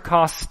extra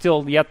cost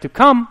still yet to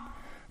come,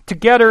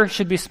 together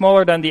should be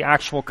smaller than the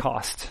actual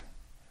cost.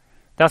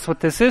 That's what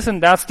this is,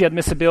 and that's the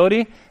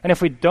admissibility. And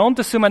if we don't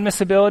assume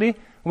admissibility,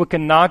 we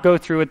cannot go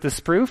through with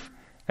this proof.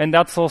 And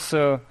that's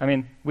also,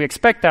 we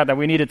expect that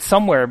we need it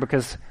somewhere,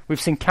 because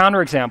we've seen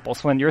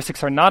counterexamples. When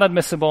heuristics are not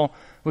admissible,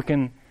 we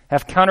can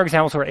have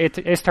counterexamples where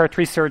A-star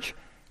tree search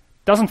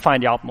doesn't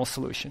find the optimal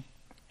solution.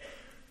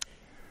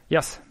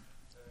 Yes?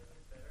 So is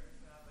it better to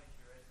have a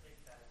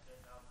heuristic that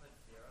just outputs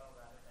 0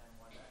 rather than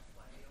one that's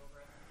slightly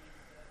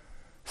overestimated?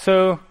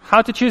 So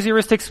how to choose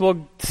heuristics,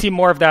 we'll see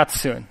more of that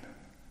soon.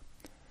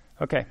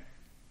 Okay.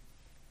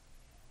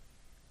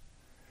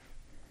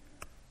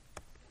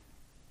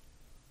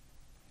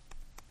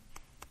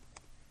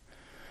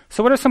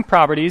 So what are some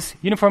properties?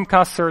 Uniform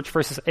cost search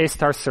versus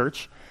A-star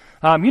search.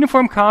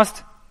 Uniform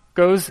cost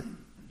goes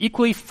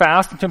equally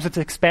fast in terms of its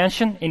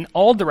expansion in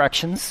all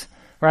directions,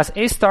 whereas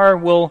A-star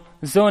will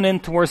zone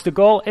in towards the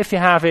goal if you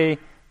have a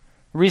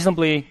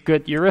reasonably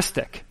good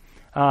heuristic.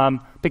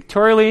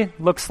 Pictorially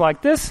looks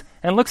like this,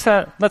 and let's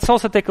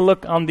also take a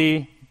look on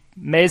the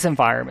maze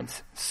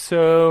environment.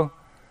 So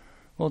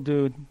we'll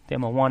do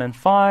demo 1 and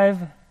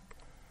 5.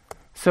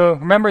 So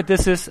remember,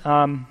 this is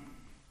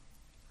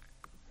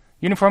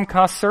uniform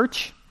cost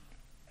search.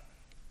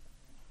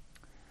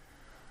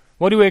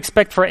 What do we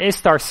expect for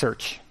A-star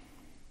search?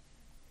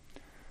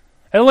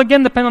 It'll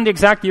again depend on the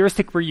exact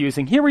heuristic we're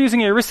using. Here we're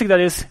using a heuristic that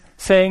is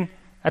saying,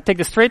 I take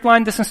the straight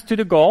line distance to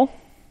the goal,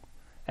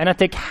 and I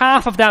take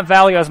half of that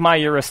value as my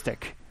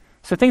heuristic.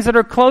 So things that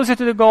are closer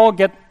to the goal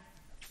get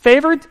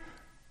favored,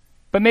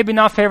 but maybe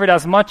not favored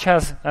as much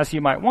as you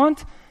might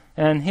want.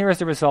 And here is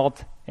the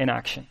result in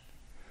action.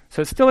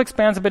 So it still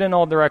expands a bit in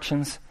all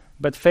directions,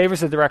 but favors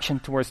the direction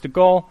towards the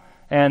goal,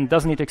 and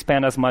doesn't need to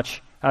expand as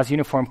much as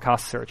uniform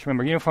cost search.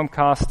 Remember, uniform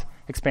cost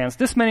expands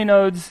this many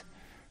nodes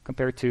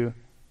compared to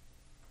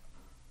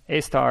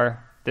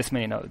A-star this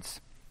many nodes.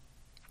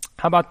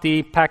 How about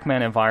the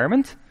Pac-Man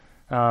environment?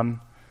 Well,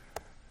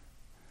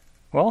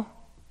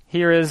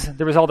 here is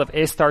the result of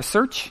A-star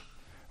search.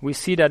 We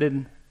see that it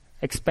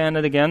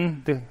expanded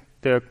again.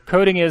 The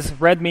coding is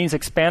red means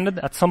expanded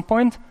at some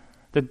point.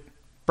 The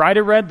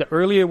brighter red, the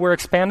earlier we're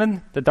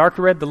expanded. The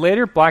darker red, the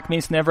later. Black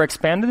means never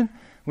expanded.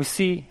 We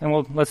see,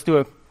 and let's do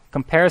a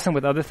comparison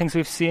with other things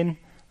we've seen.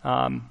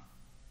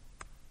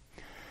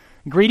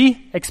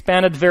 Greedy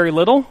expanded very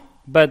little,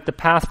 but the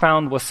path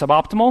found was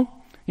suboptimal.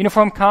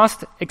 Uniform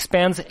cost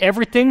expands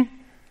everything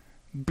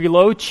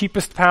below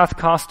cheapest path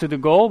cost to the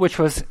goal, which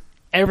was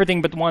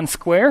everything but one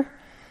square.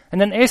 And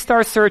then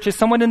A-star search is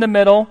somewhat in the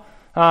middle,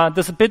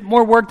 does a bit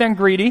more work than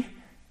greedy,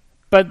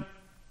 but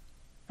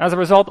as a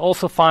result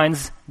also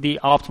finds the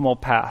optimal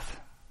path.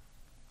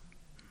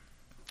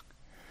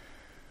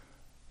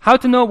 How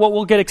to know what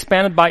will get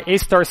expanded by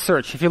A-star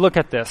search? If you look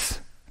at this,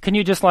 can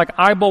you just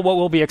eyeball what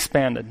will be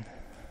expanded?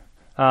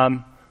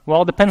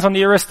 Well, it depends on the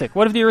heuristic.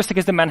 What if the heuristic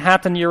is the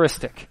Manhattan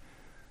heuristic?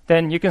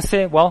 Then you can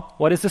say, well,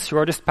 what is the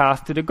shortest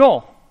path to the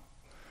goal?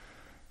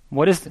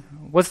 What's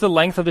the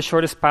length of the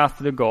shortest path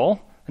to the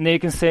goal? And then you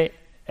can say,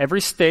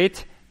 every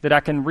state that I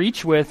can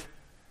reach with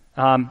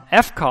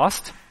F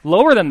cost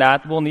lower than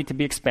that will need to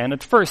be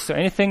expanded first. So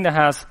anything that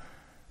has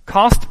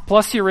cost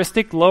plus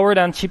heuristic lower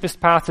than cheapest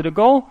path to the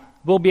goal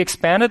will be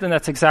expanded, and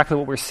that's exactly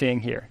what we're seeing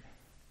here.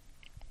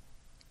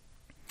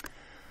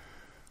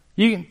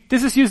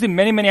 This is used in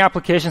many, many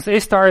applications.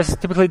 A-star is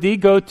typically the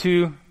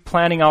go-to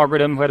planning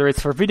algorithm, whether it's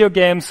for video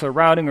games or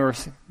routing or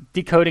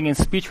decoding in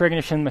speech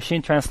recognition,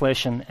 machine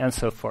translation, and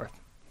so forth.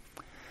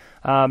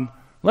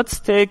 Let's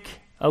take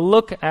a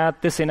look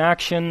at this in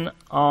action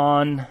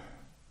on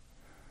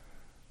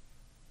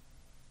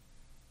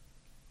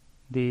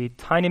the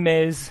tiny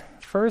maze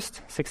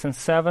first, 6 and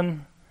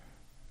 7.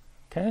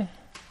 Okay.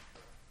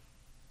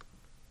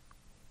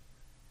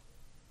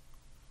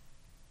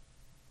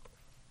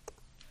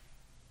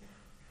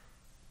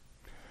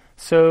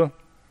 So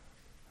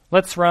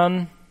let's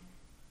run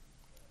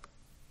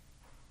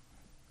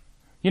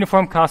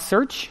uniform cost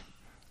search.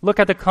 Look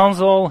at the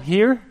console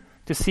here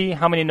to see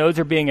how many nodes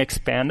are being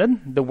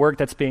expanded, the work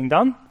that's being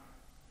done.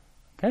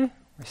 Okay,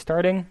 we're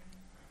starting.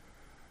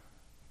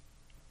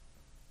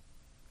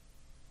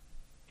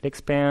 It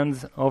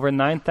expands over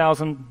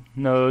 9,000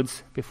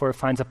 nodes before it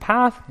finds a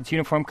path. It's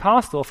uniform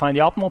cost. It will find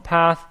the optimal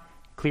path,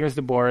 clears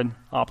the board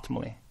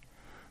optimally.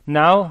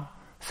 Now,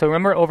 so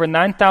remember, over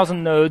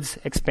 9,000 nodes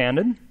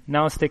expanded.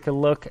 Now let's take a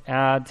look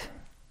at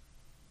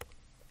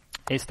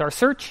A-star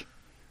search.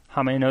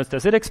 How many nodes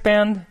does it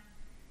expand?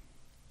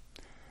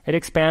 It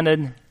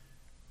expanded,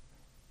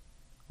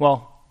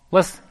 well,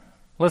 less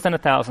than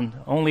 1,000.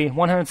 Only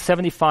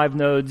 175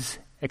 nodes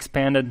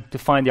expanded to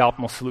find the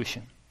optimal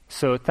solution.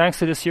 So thanks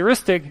to this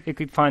heuristic, it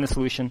could find a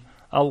solution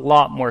a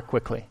lot more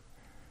quickly.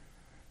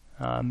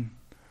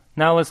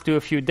 Now let's do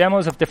a few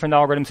demos of different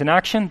algorithms in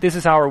action. This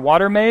is our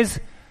water maze.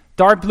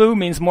 Dark blue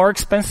means more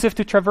expensive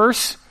to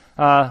traverse.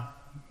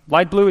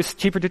 Light blue is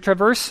cheaper to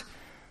traverse.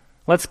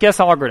 Let's guess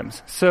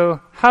algorithms.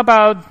 So how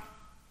about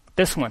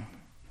this one?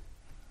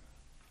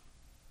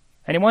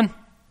 Anyone?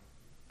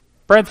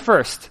 Breadth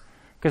first,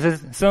 because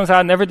it zones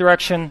out in every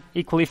direction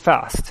equally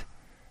fast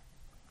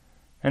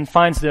and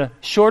finds the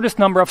shortest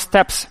number of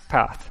steps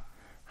path.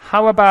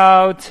 How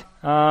about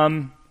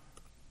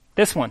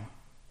this one?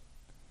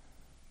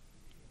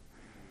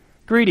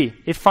 Greedy.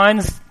 It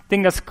finds the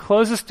thing that's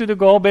closest to the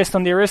goal based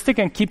on the heuristic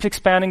and keeps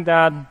expanding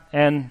that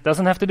and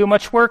doesn't have to do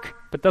much work,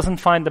 but doesn't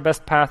find the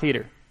best path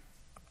either.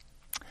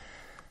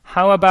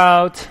 How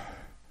about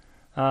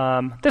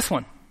this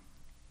one?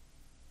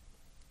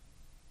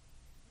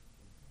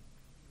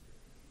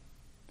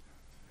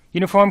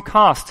 Uniform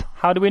cost.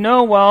 How do we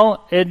know?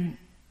 Well, it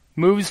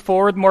moves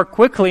forward more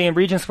quickly in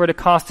regions where the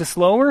cost is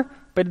lower,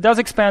 but it does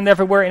expand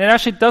everywhere, and it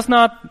actually does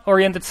not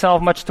orient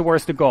itself much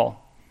towards the goal.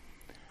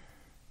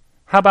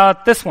 How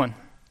about this one?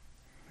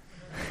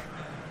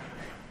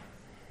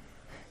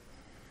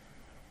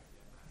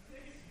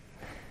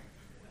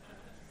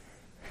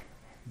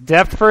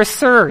 Depth first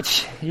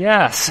search.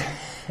 Yes.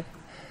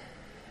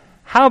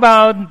 How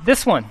about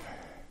this one?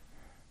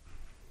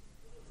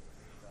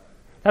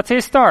 That's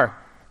A-star.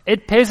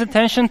 It pays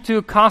attention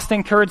to cost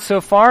incurred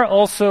so far,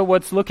 also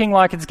what's looking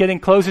like it's getting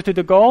closer to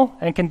the goal,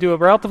 and can do a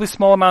relatively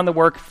small amount of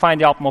work,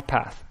 find the optimal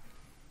path.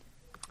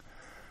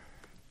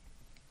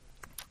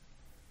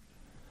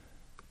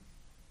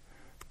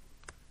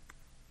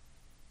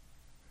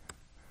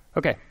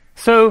 Okay,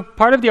 so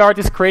part of the art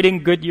is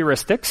creating good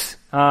heuristics.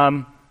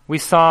 We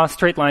saw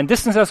straight line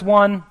distance as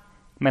one,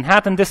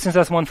 Manhattan distance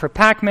as one for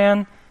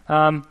Pac-Man.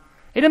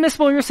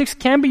 Inadmissible heuristics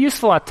can be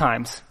useful at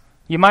times.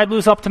 You might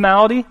lose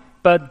optimality,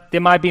 but they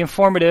might be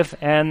informative,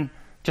 and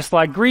just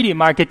like greedy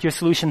might get your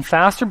solution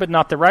faster, but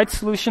not the right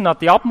solution, not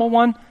the optimal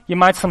one. You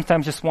might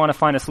sometimes just want to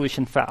find a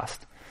solution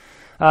fast.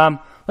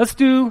 Let's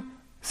do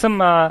some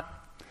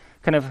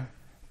kind of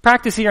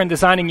practice here in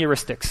designing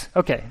heuristics.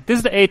 Okay, this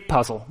is the 8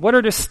 puzzle. What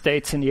are the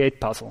states in the 8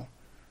 puzzle?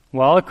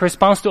 Well, it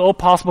corresponds to all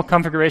possible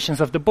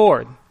configurations of the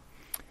board.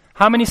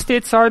 How many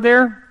states are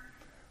there?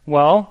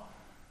 Well,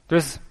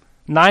 there's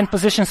 9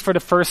 positions for the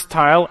first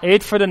tile,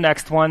 8 for the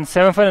next one,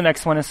 7 for the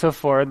next one, and so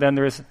forth. Then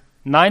there's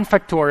 9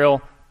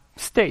 factorial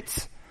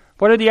states.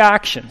 What are the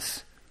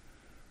actions?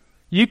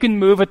 You can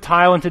move a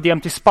tile into the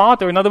empty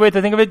spot, or another way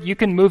to think of it, you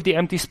can move the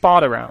empty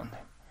spot around.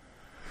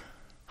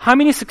 How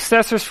many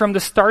successors from the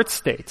start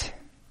state?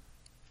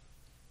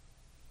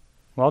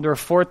 Well, there are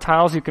 4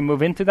 tiles you can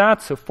move into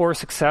that, so 4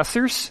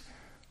 successors.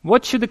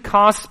 What should the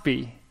cost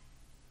be?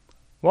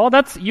 Well,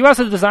 that's you as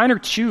a designer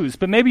choose,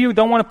 but maybe you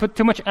don't want to put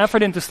too much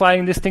effort into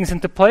sliding these things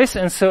into place,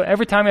 and so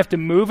every time you have to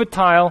move a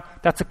tile,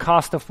 that's a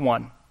cost of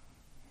 1.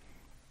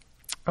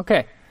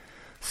 Okay,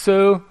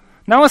 so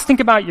now let's think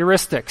about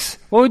heuristics.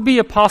 What would be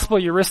a possible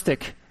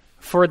heuristic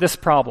for this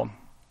problem?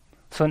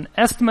 So an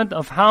estimate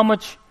of how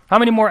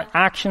many more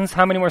actions,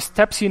 how many more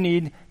steps you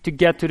need to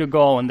get to the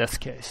goal in this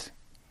case.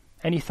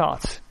 Any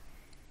thoughts?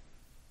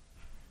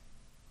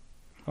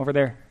 Over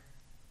there.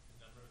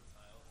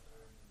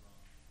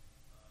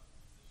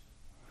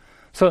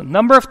 So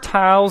number of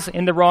tiles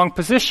in the wrong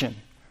position.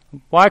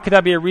 Why could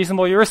that be a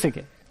reasonable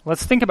heuristic?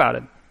 Let's think about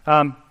it.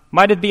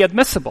 Might it be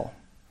admissible?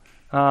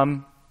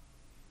 Yeah,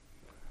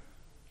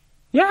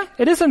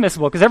 it is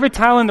admissible because every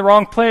tile in the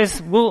wrong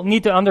place will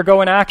need to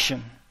undergo an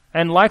action.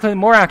 And likely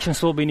more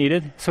actions will be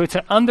needed. So it's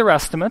an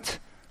underestimate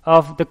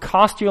of the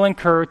cost you'll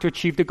incur to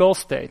achieve the goal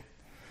state.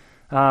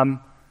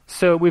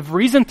 So we've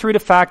reasoned through the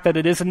fact that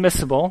it is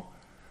admissible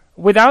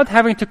without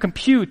having to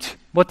compute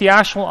what the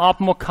actual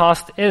optimal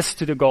cost is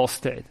to the goal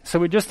state. So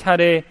we just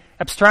had a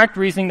abstract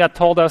reasoning that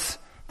told us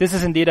this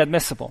is indeed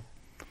admissible.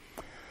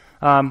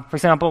 For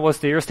example, what's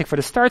the heuristic for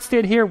the start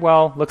state here?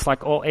 Well, looks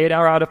like all 8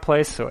 are out of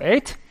place, so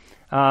 8.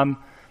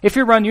 If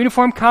you run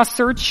uniform cost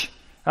search,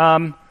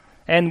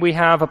 and we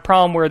have a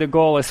problem where the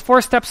goal is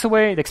 4 steps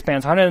away, it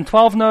expands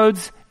 112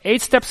 nodes,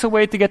 8 steps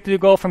away to get to the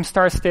goal from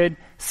start state,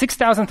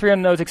 6,300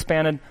 nodes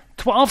expanded,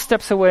 12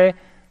 steps away,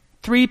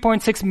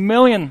 3.6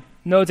 million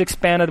nodes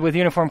expanded with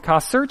uniform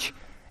cost search.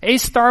 A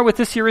star with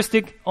this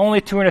heuristic,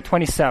 only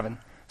 227.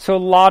 So a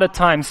lot of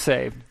time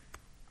saved.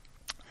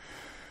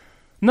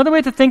 Another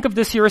way to think of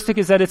this heuristic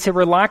is that it's a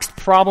relaxed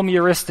problem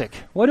heuristic.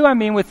 What do I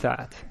mean with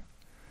that?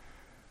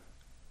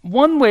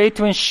 One way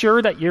to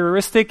ensure that your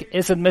heuristic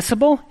is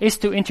admissible is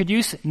to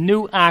introduce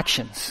new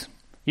actions.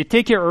 You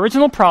take your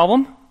original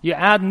problem, you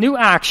add new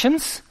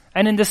actions,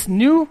 and in this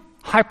new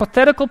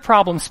hypothetical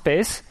problem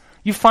space,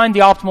 you find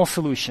the optimal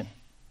solution.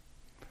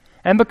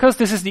 And because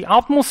this is the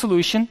optimal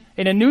solution,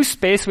 in a new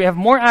space we have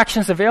more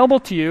actions available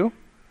to you,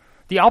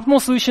 the optimal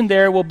solution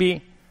there will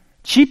be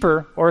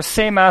cheaper or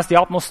same as the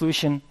optimal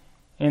solution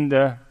in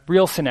the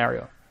real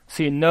scenario.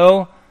 So you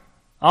know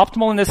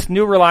optimal in this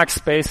new relaxed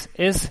space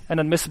is an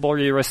admissible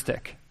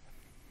heuristic.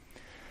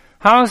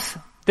 How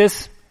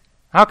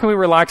can we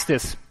relax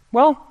this?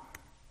 Well,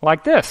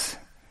 like this.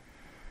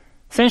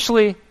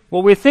 Essentially,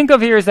 what we think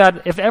of here is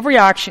that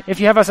if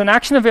you have as an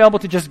action available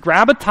to just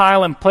grab a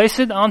tile and place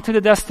it onto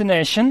the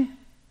destination,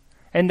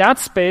 in that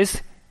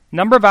space,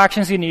 number of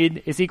actions you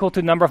need is equal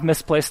to number of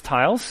misplaced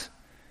tiles.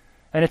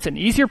 And it's an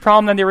easier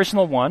problem than the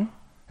original one.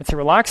 It's a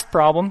relaxed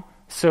problem,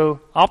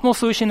 so optimal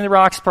solution in the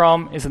relaxed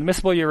problem is an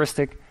admissible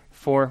heuristic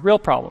for real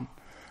problem.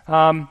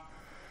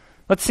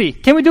 Let's see.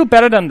 Can we do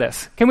better than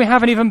this? Can we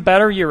have an even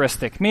better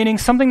heuristic, meaning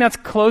something that's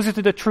closer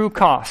to the true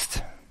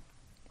cost?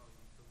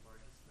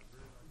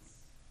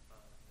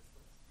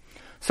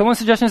 So one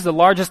suggestion is the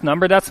largest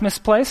number that's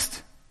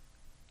misplaced.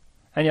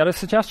 Any other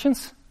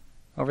suggestions?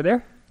 Over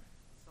there?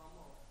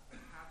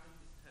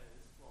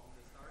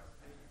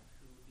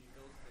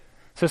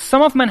 So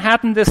sum of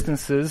Manhattan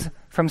distances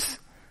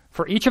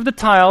for each of the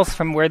tiles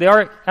from where they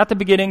are at the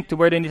beginning to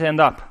where they need to end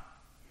up.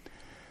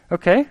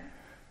 Okay.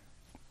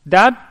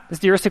 That is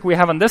the heuristic we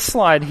have on this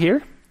slide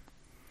here.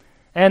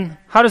 And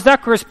how does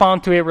that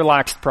correspond to a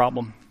relaxed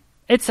problem?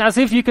 It's as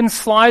if you can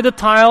slide the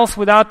tiles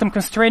without them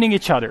constraining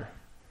each other.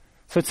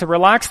 So it's a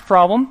relaxed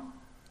problem,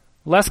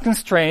 less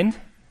constrained.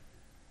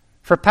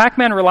 For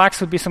Pac-Man,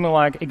 relaxed would be something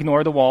like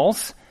ignore the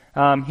walls.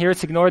 Here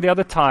it's ignore the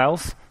other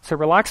tiles. So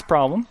relaxed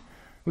problem.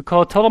 We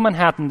call it total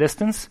Manhattan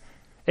distance.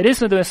 It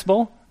is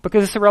admissible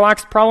because it's a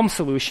relaxed problem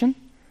solution.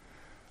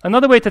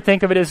 Another way to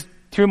think of it is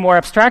through more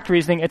abstract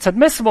reasoning. It's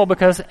admissible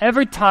because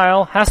every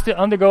tile has to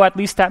undergo at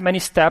least that many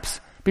steps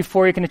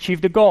before you can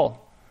achieve the goal.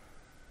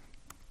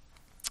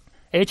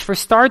 H for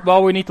start,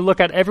 well, we need to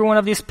look at every one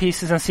of these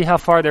pieces and see how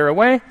far they're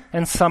away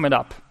and sum it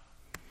up.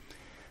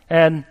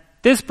 And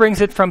this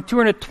brings it from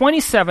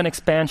 227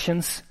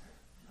 expansions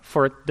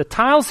for the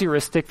tiles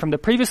heuristic from the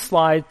previous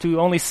slide to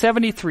only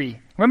 73.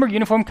 Remember,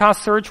 uniform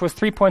cost search was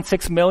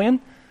 3.6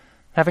 million.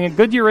 Having a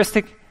good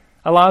heuristic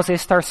allows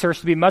A-star search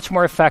to be much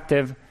more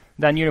effective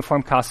than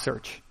uniform cost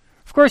search.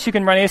 Of course, you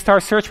can run A-star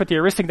search with the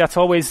heuristic that's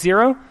always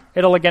 0.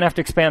 It'll again have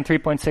to expand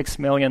 3.6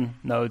 million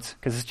nodes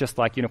because it's just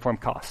like uniform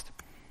cost.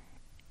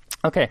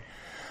 Okay.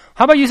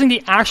 How about using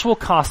the actual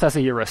cost as a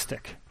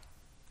heuristic?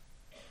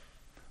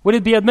 Would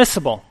it be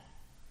admissible?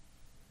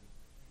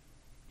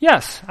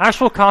 Yes.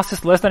 Actual cost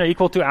is less than or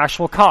equal to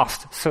actual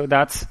cost. So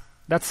that's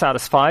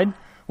satisfied.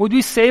 Would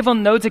we save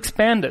on nodes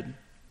expanded?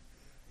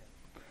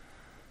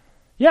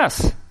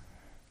 Yes.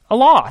 A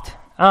lot.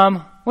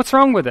 What's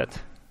wrong with it?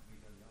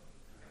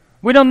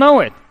 We don't know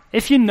it.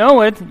 If you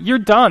know it, you're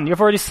done. You've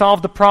already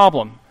solved the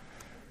problem.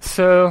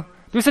 So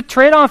there's a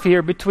trade-off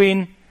here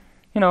between,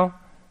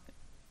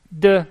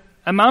 the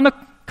amount of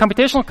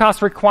computational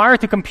cost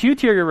required to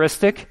compute your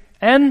heuristic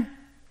and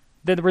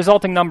the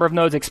resulting number of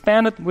nodes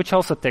expanded, which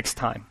also takes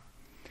time.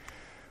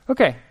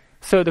 Okay,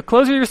 so the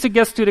closer your heuristic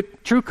gets to the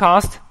true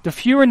cost, the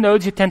fewer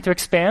nodes you tend to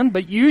expand,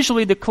 but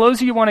usually the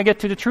closer you want to get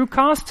to the true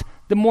cost,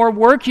 the more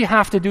work you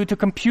have to do to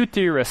compute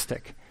the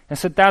heuristic. And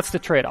so that's the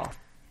trade-off.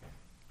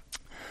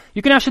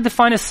 You can actually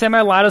define a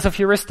semi-lattice of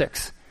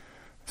heuristics.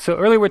 So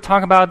earlier we were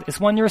talking about, is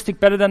one heuristic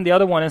better than the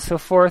other one and so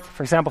forth?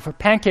 For example, for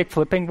pancake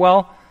flipping,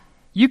 well,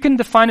 you can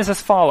define this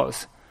as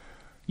follows.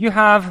 You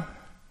have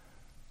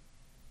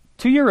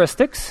two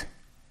heuristics,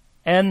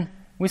 and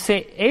we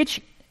say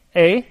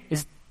HA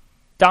is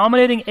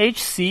dominating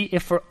HC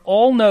if for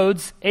all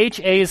nodes,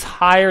 HA is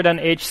higher than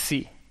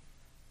HC.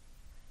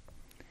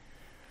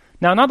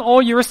 Now, not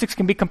all heuristics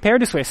can be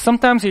compared this way.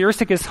 Sometimes a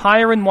heuristic is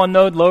higher in one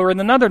node, lower in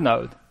another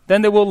node.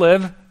 Then they will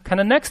live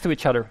kind of next to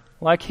each other,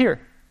 like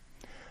here.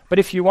 But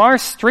if you are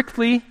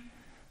strictly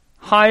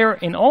higher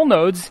in all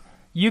nodes,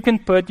 you can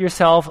put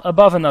yourself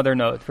above another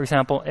node. For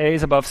example, A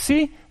is above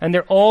C, and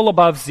they're all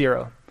above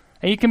 0.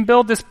 And you can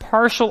build this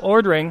partial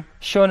ordering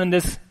shown in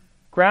this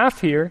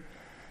graph here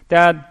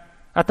that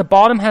at the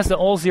bottom has the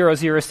all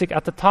zeros heuristic,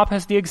 at the top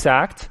has the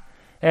exact,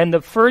 and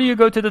the further you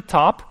go to the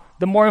top,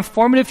 the more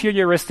informative your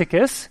heuristic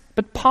is,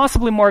 but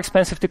possibly more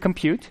expensive to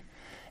compute.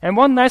 And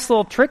one nice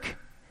little trick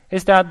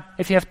is that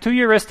if you have two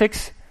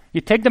heuristics,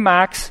 you take the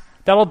max,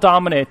 that'll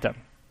dominate them.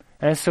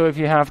 And so if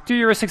you have two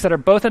heuristics that are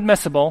both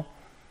admissible,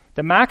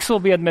 the max will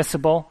be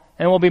admissible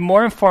and will be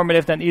more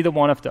informative than either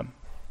one of them.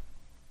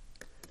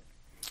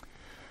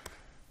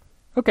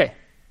 Okay,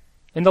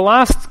 in the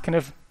last kind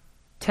of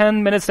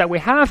 10 minutes that we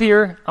have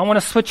here, I want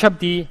to switch up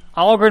the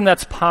algorithm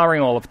that's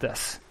powering all of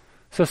this.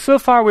 So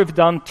far we've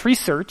done tree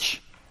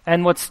search,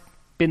 and what's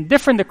been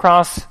different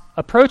across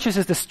approaches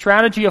is the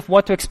strategy of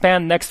what to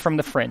expand next from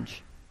the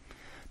fringe.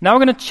 Now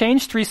we're going to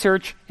change tree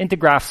search into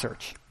graph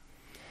search.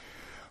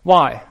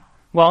 Why?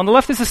 Well, on the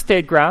left is a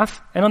state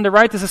graph, and on the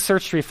right is a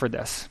search tree for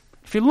this.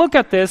 If you look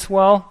at this,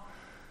 well,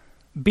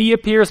 B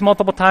appears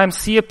multiple times,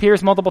 C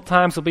appears multiple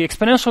times, there'll be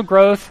exponential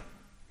growth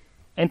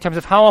in terms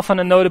of how often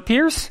a node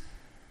appears.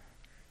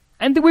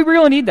 And do we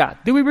really need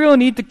that? Do we really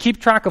need to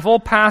keep track of all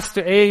paths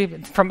to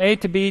A, from A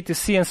to B to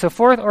C and so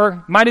forth?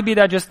 Or might it be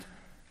that just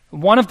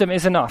one of them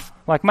is enough?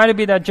 Like, might it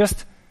be that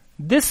just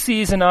this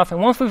C is enough, and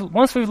once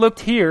we've looked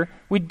here,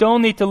 we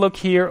don't need to look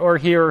here or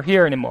here or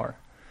here anymore?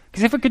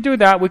 Because if we could do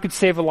that, we could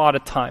save a lot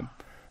of time.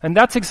 And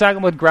that's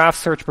exactly what graph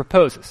search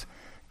proposes.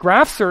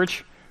 Graph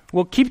search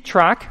will keep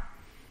track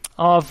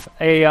of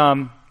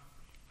a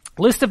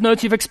list of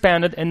nodes you've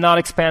expanded and not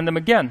expand them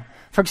again.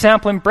 For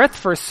example, in breadth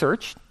first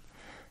search,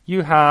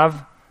 you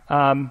have,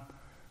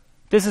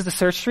 this is the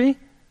search tree,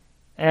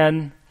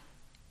 and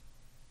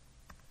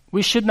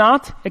we should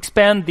not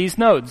expand these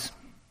nodes.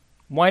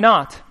 Why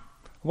not?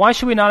 Why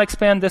should we not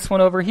expand this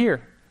one over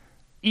here?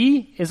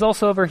 E is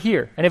also over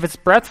here. And if it's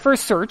breadth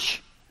first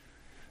search,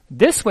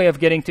 this way of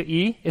getting to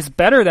E is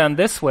better than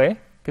this way,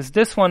 because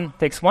this one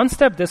takes one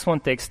step, this one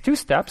takes 2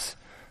 steps.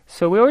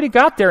 So we already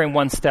got there in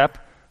 1 step.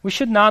 We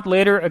should not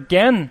later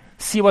again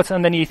see what's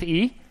underneath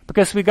E,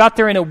 because we got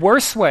there in a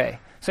worse way.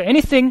 So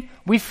anything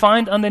we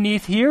find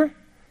underneath here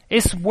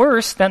is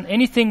worse than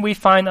anything we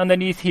find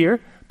underneath here,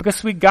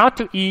 because we got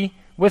to E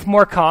with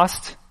more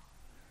cost.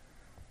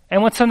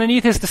 And what's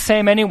underneath is the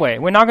same anyway.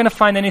 We're not going to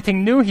find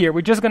anything new here.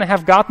 We're just going to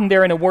have gotten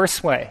there in a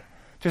worse way.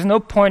 There's no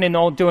point in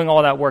doing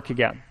all that work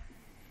again.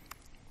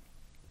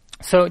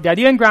 So the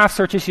idea in graph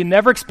search is you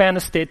never expand a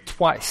state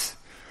twice.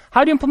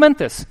 How do you implement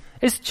this?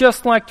 It's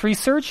just like tree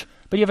search,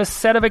 but you have a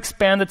set of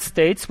expanded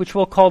states, which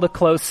we'll call the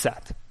closed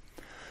set.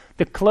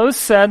 The closed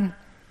set,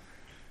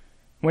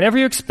 whenever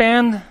you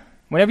expand,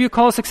 whenever you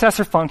call a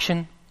successor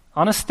function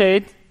on a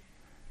state,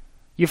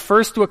 you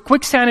first do a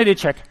quick sanity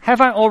check.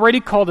 Have I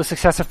already called a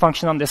successor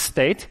function on this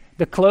state?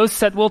 The closed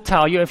set will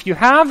tell you. If you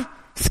have,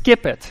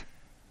 skip it.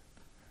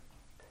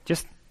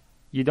 Just,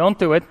 you don't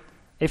do it.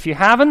 If you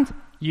haven't,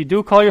 you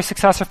do call your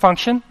successor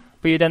function,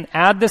 but you then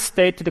add this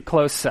state to the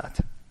closed set.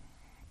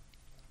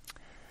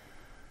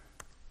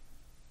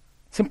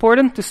 It's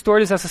important to store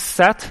this as a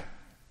set,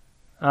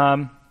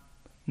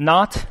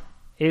 not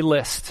a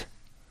list.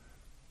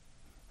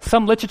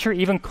 Some literature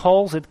even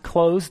calls it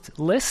closed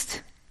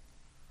list.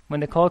 When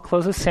they call it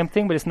closed list, same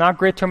thing, but it's not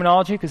great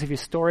terminology, because if you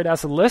store it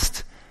as a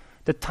list,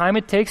 the time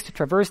it takes to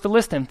traverse the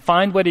list and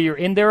find whether you're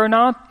in there or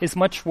not is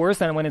much worse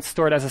than when it's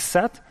stored as a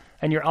set,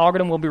 and your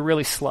algorithm will be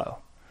really slow.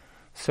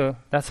 So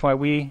that's why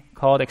we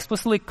call it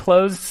explicitly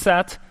closed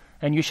set,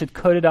 and you should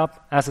code it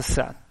up as a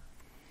set.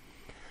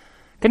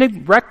 Can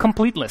it wreck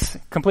completeness?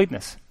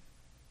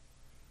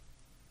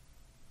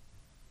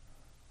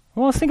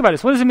 Well, let's think about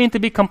this. What does it mean to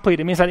be complete?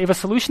 It means that if a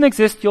solution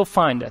exists, you'll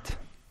find it.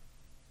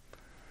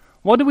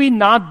 What do we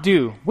not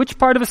do? Which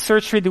part of a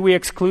search tree do we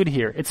exclude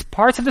here? It's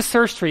parts of the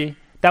search tree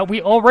that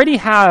we already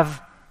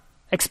have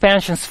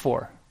expansions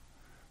for.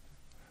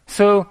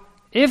 So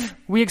if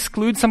we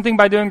exclude something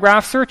by doing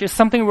graph search, it's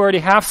something we already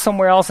have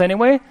somewhere else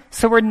anyway,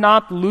 so we're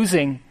not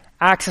losing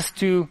access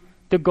to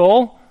the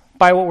goal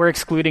by what we're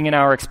excluding in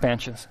our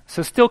expansions.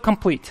 So still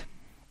complete.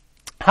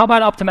 How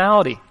about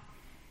optimality?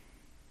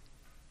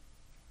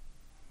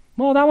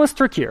 Well, that one's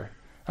trickier.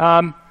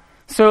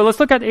 So let's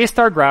look at A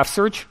star graph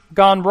search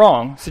gone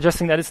wrong,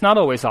 suggesting that it's not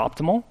always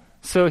optimal.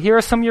 So here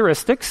are some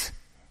heuristics.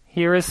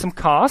 Here is some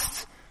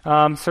costs.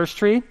 Search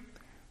tree.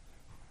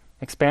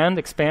 Expand,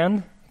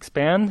 expand,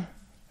 expand,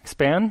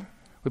 expand.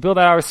 We build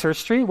out our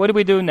search tree. What do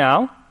we do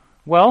now?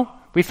 Well,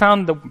 we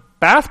found the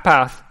bad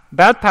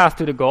path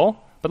to the goal,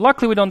 but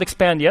luckily we don't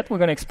expand yet. We're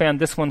going to expand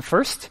this one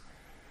first.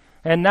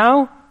 And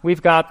now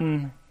we've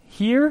gotten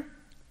here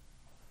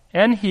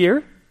and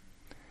here.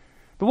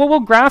 But what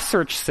will graph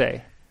search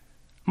say?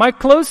 My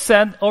closed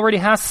set already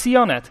has C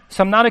on it,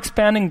 so I'm not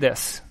expanding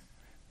this.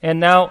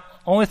 And now,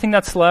 only thing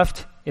that's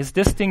left is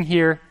this thing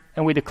here,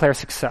 and we declare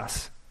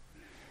success.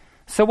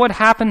 So what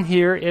happened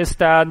here is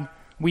that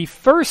we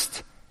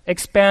first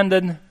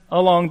expanded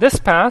along this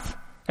path,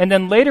 and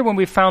then later when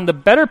we found the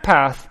better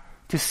path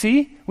to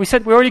C, we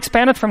said we already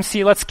expanded from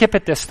C, let's skip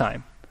it this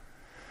time.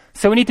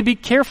 So we need to be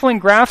careful in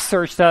graph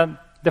search that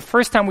the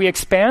first time we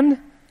expand,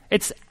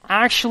 it's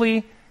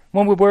actually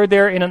when we were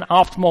there in an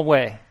optimal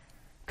way.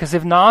 Because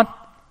if not,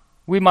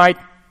 we might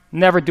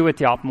never do it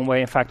the optimal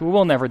way. In fact, we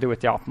will never do it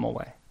the optimal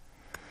way.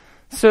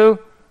 So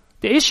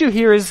the issue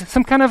here is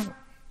some kind of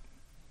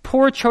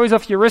poor choice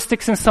of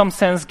heuristics in some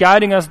sense,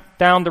 guiding us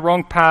down the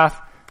wrong path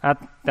at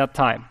that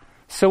time.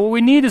 So what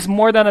we need is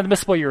more than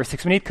admissible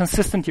heuristics. We need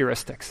consistent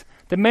heuristics.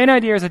 The main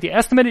idea is that the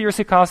estimated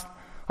heuristic costs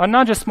are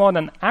not just more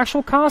than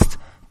actual costs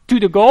to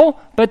the goal,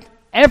 but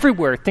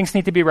everywhere things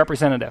need to be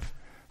representative.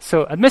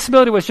 So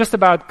admissibility was just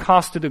about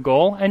cost to the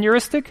goal and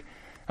heuristic,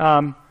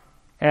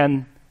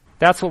 and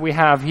that's what we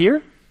have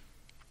here.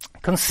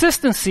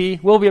 Consistency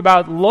will be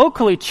about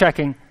locally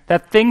checking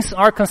that things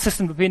are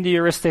consistent between the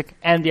heuristic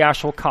and the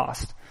actual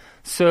cost.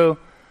 So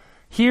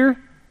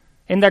here,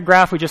 in that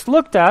graph we just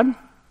looked at,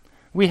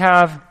 we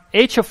have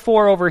h of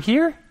 4 over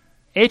here,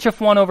 h of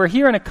 1 over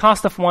here, and a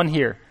cost of 1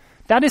 here.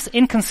 That is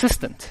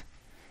inconsistent.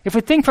 If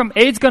we think from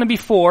A it's going to be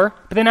 4,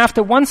 but then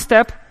after one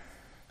step,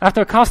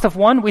 after a cost of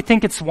 1, we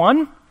think it's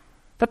 1,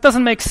 that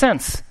doesn't make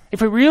sense.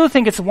 If we really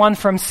think it's 1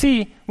 from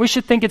C, we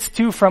should think it's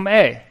 2 from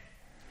A.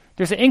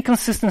 There's an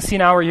inconsistency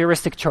in our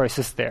heuristic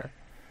choices there.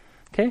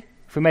 Okay?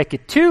 If we make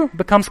it 2, it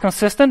becomes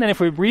consistent, and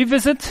if we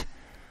revisit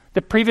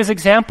the previous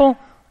example,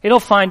 it'll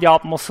find the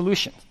optimal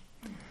solution.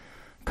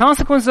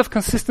 Consequence of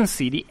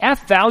consistency, the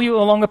F value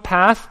along a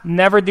path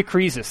never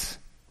decreases.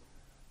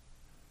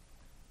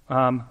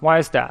 Why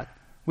is that?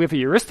 We have a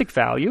heuristic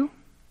value,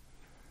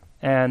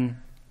 and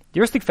the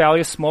heuristic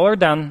value is smaller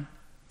than,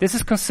 this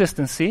is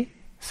consistency,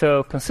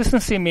 so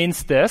consistency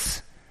means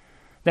this.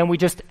 Then we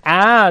just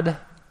add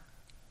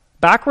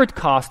backward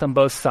cost on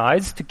both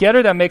sides.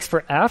 Together that makes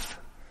for F.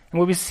 And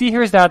what we see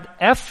here is that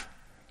F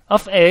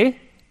of A,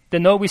 the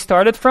node we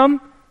started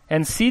from,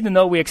 and C, the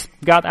node we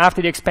got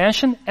after the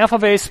expansion, F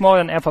of A is smaller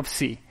than F of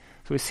C.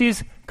 So we see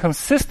is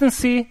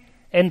consistency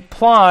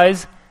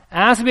implies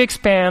as we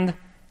expand,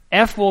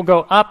 F will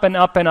go up and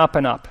up and up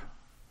and up.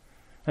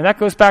 And that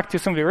goes back to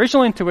some of the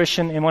original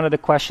intuition in one of the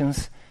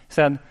questions.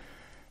 Said,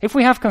 if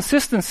we have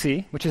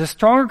consistency, which is a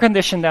stronger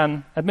condition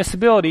than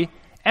admissibility,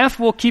 F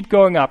will keep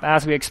going up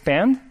as we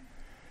expand.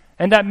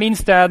 And that means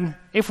that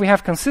if we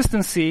have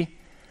consistency,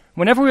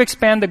 whenever we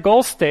expand the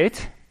goal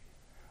state,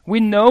 we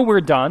know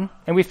we're done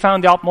and we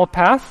found the optimal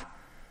path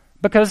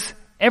because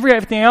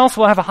everything else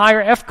will have a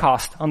higher F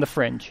cost on the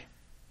fringe.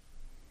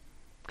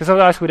 Because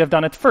otherwise we'd have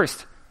done it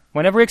first.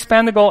 Whenever we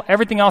expand the goal,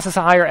 everything else is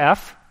a higher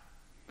F.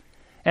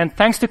 And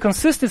thanks to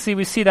consistency,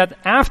 we see that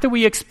after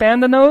we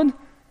expand the node,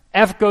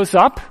 F goes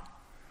up.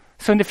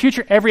 So in the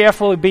future, every F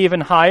will be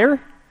even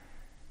higher.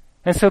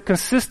 And so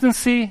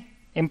consistency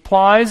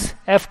implies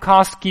F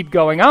costs keep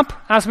going up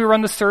as we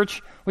run the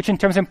search, which in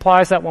turn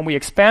implies that when we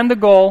expand the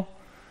goal,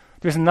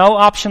 there's no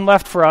option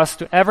left for us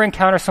to ever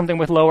encounter something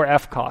with lower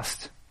F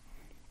cost.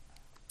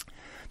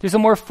 There's a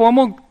more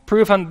formal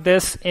proof on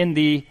this in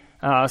the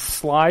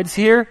slides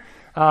here.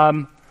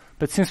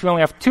 But since we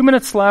only have 2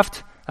 minutes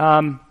left,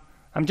 I'm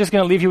just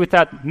going to leave you with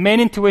that main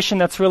intuition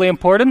that's really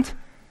important.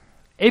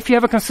 If you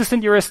have a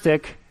consistent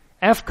heuristic,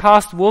 F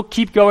cost will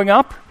keep going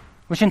up,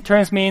 which in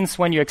turn means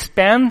when you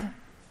expand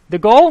the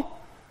goal,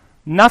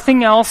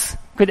 nothing else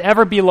could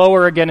ever be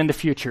lower again in the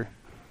future.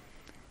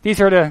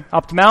 These are the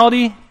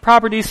optimality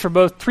properties for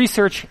both tree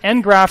search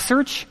and graph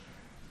search.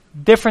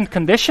 Different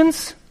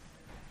conditions.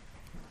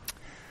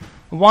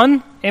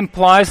 One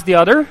implies the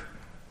other.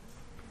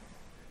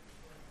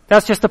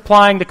 That's just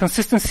applying the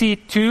consistency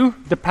to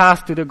the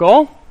path to the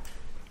goal.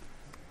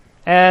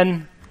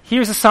 And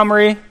here's a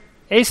summary.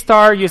 A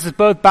star uses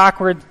both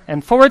backward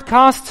and forward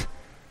cost.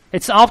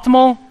 It's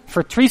optimal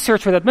for tree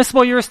search with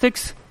admissible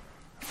heuristics,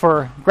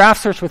 for graph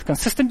search with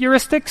consistent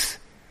heuristics.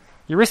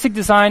 Heuristic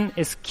design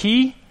is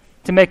key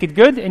to make it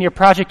good. In your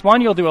project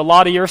 1, you'll do a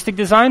lot of heuristic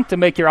design to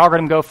make your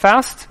algorithm go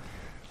fast.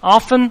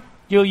 Often,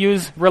 you'll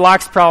use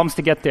relaxed problems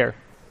to get there.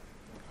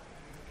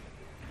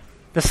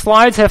 The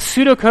slides have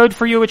pseudocode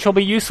for you, which will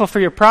be useful for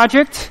your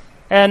project,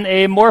 and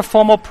a more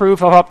formal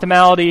proof of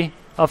optimality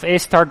of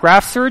A-star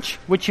graph search,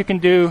 which you can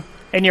do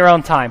in your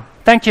own time.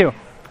 Thank you.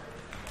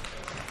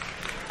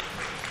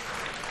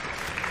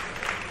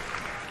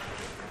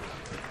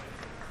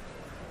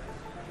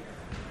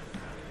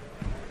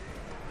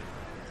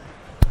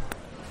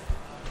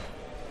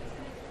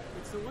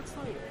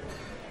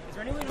 Is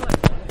there any way to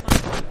like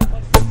modify the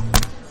complexity?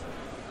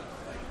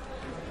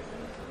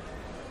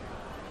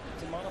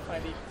 To modify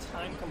the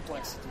time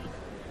complexity?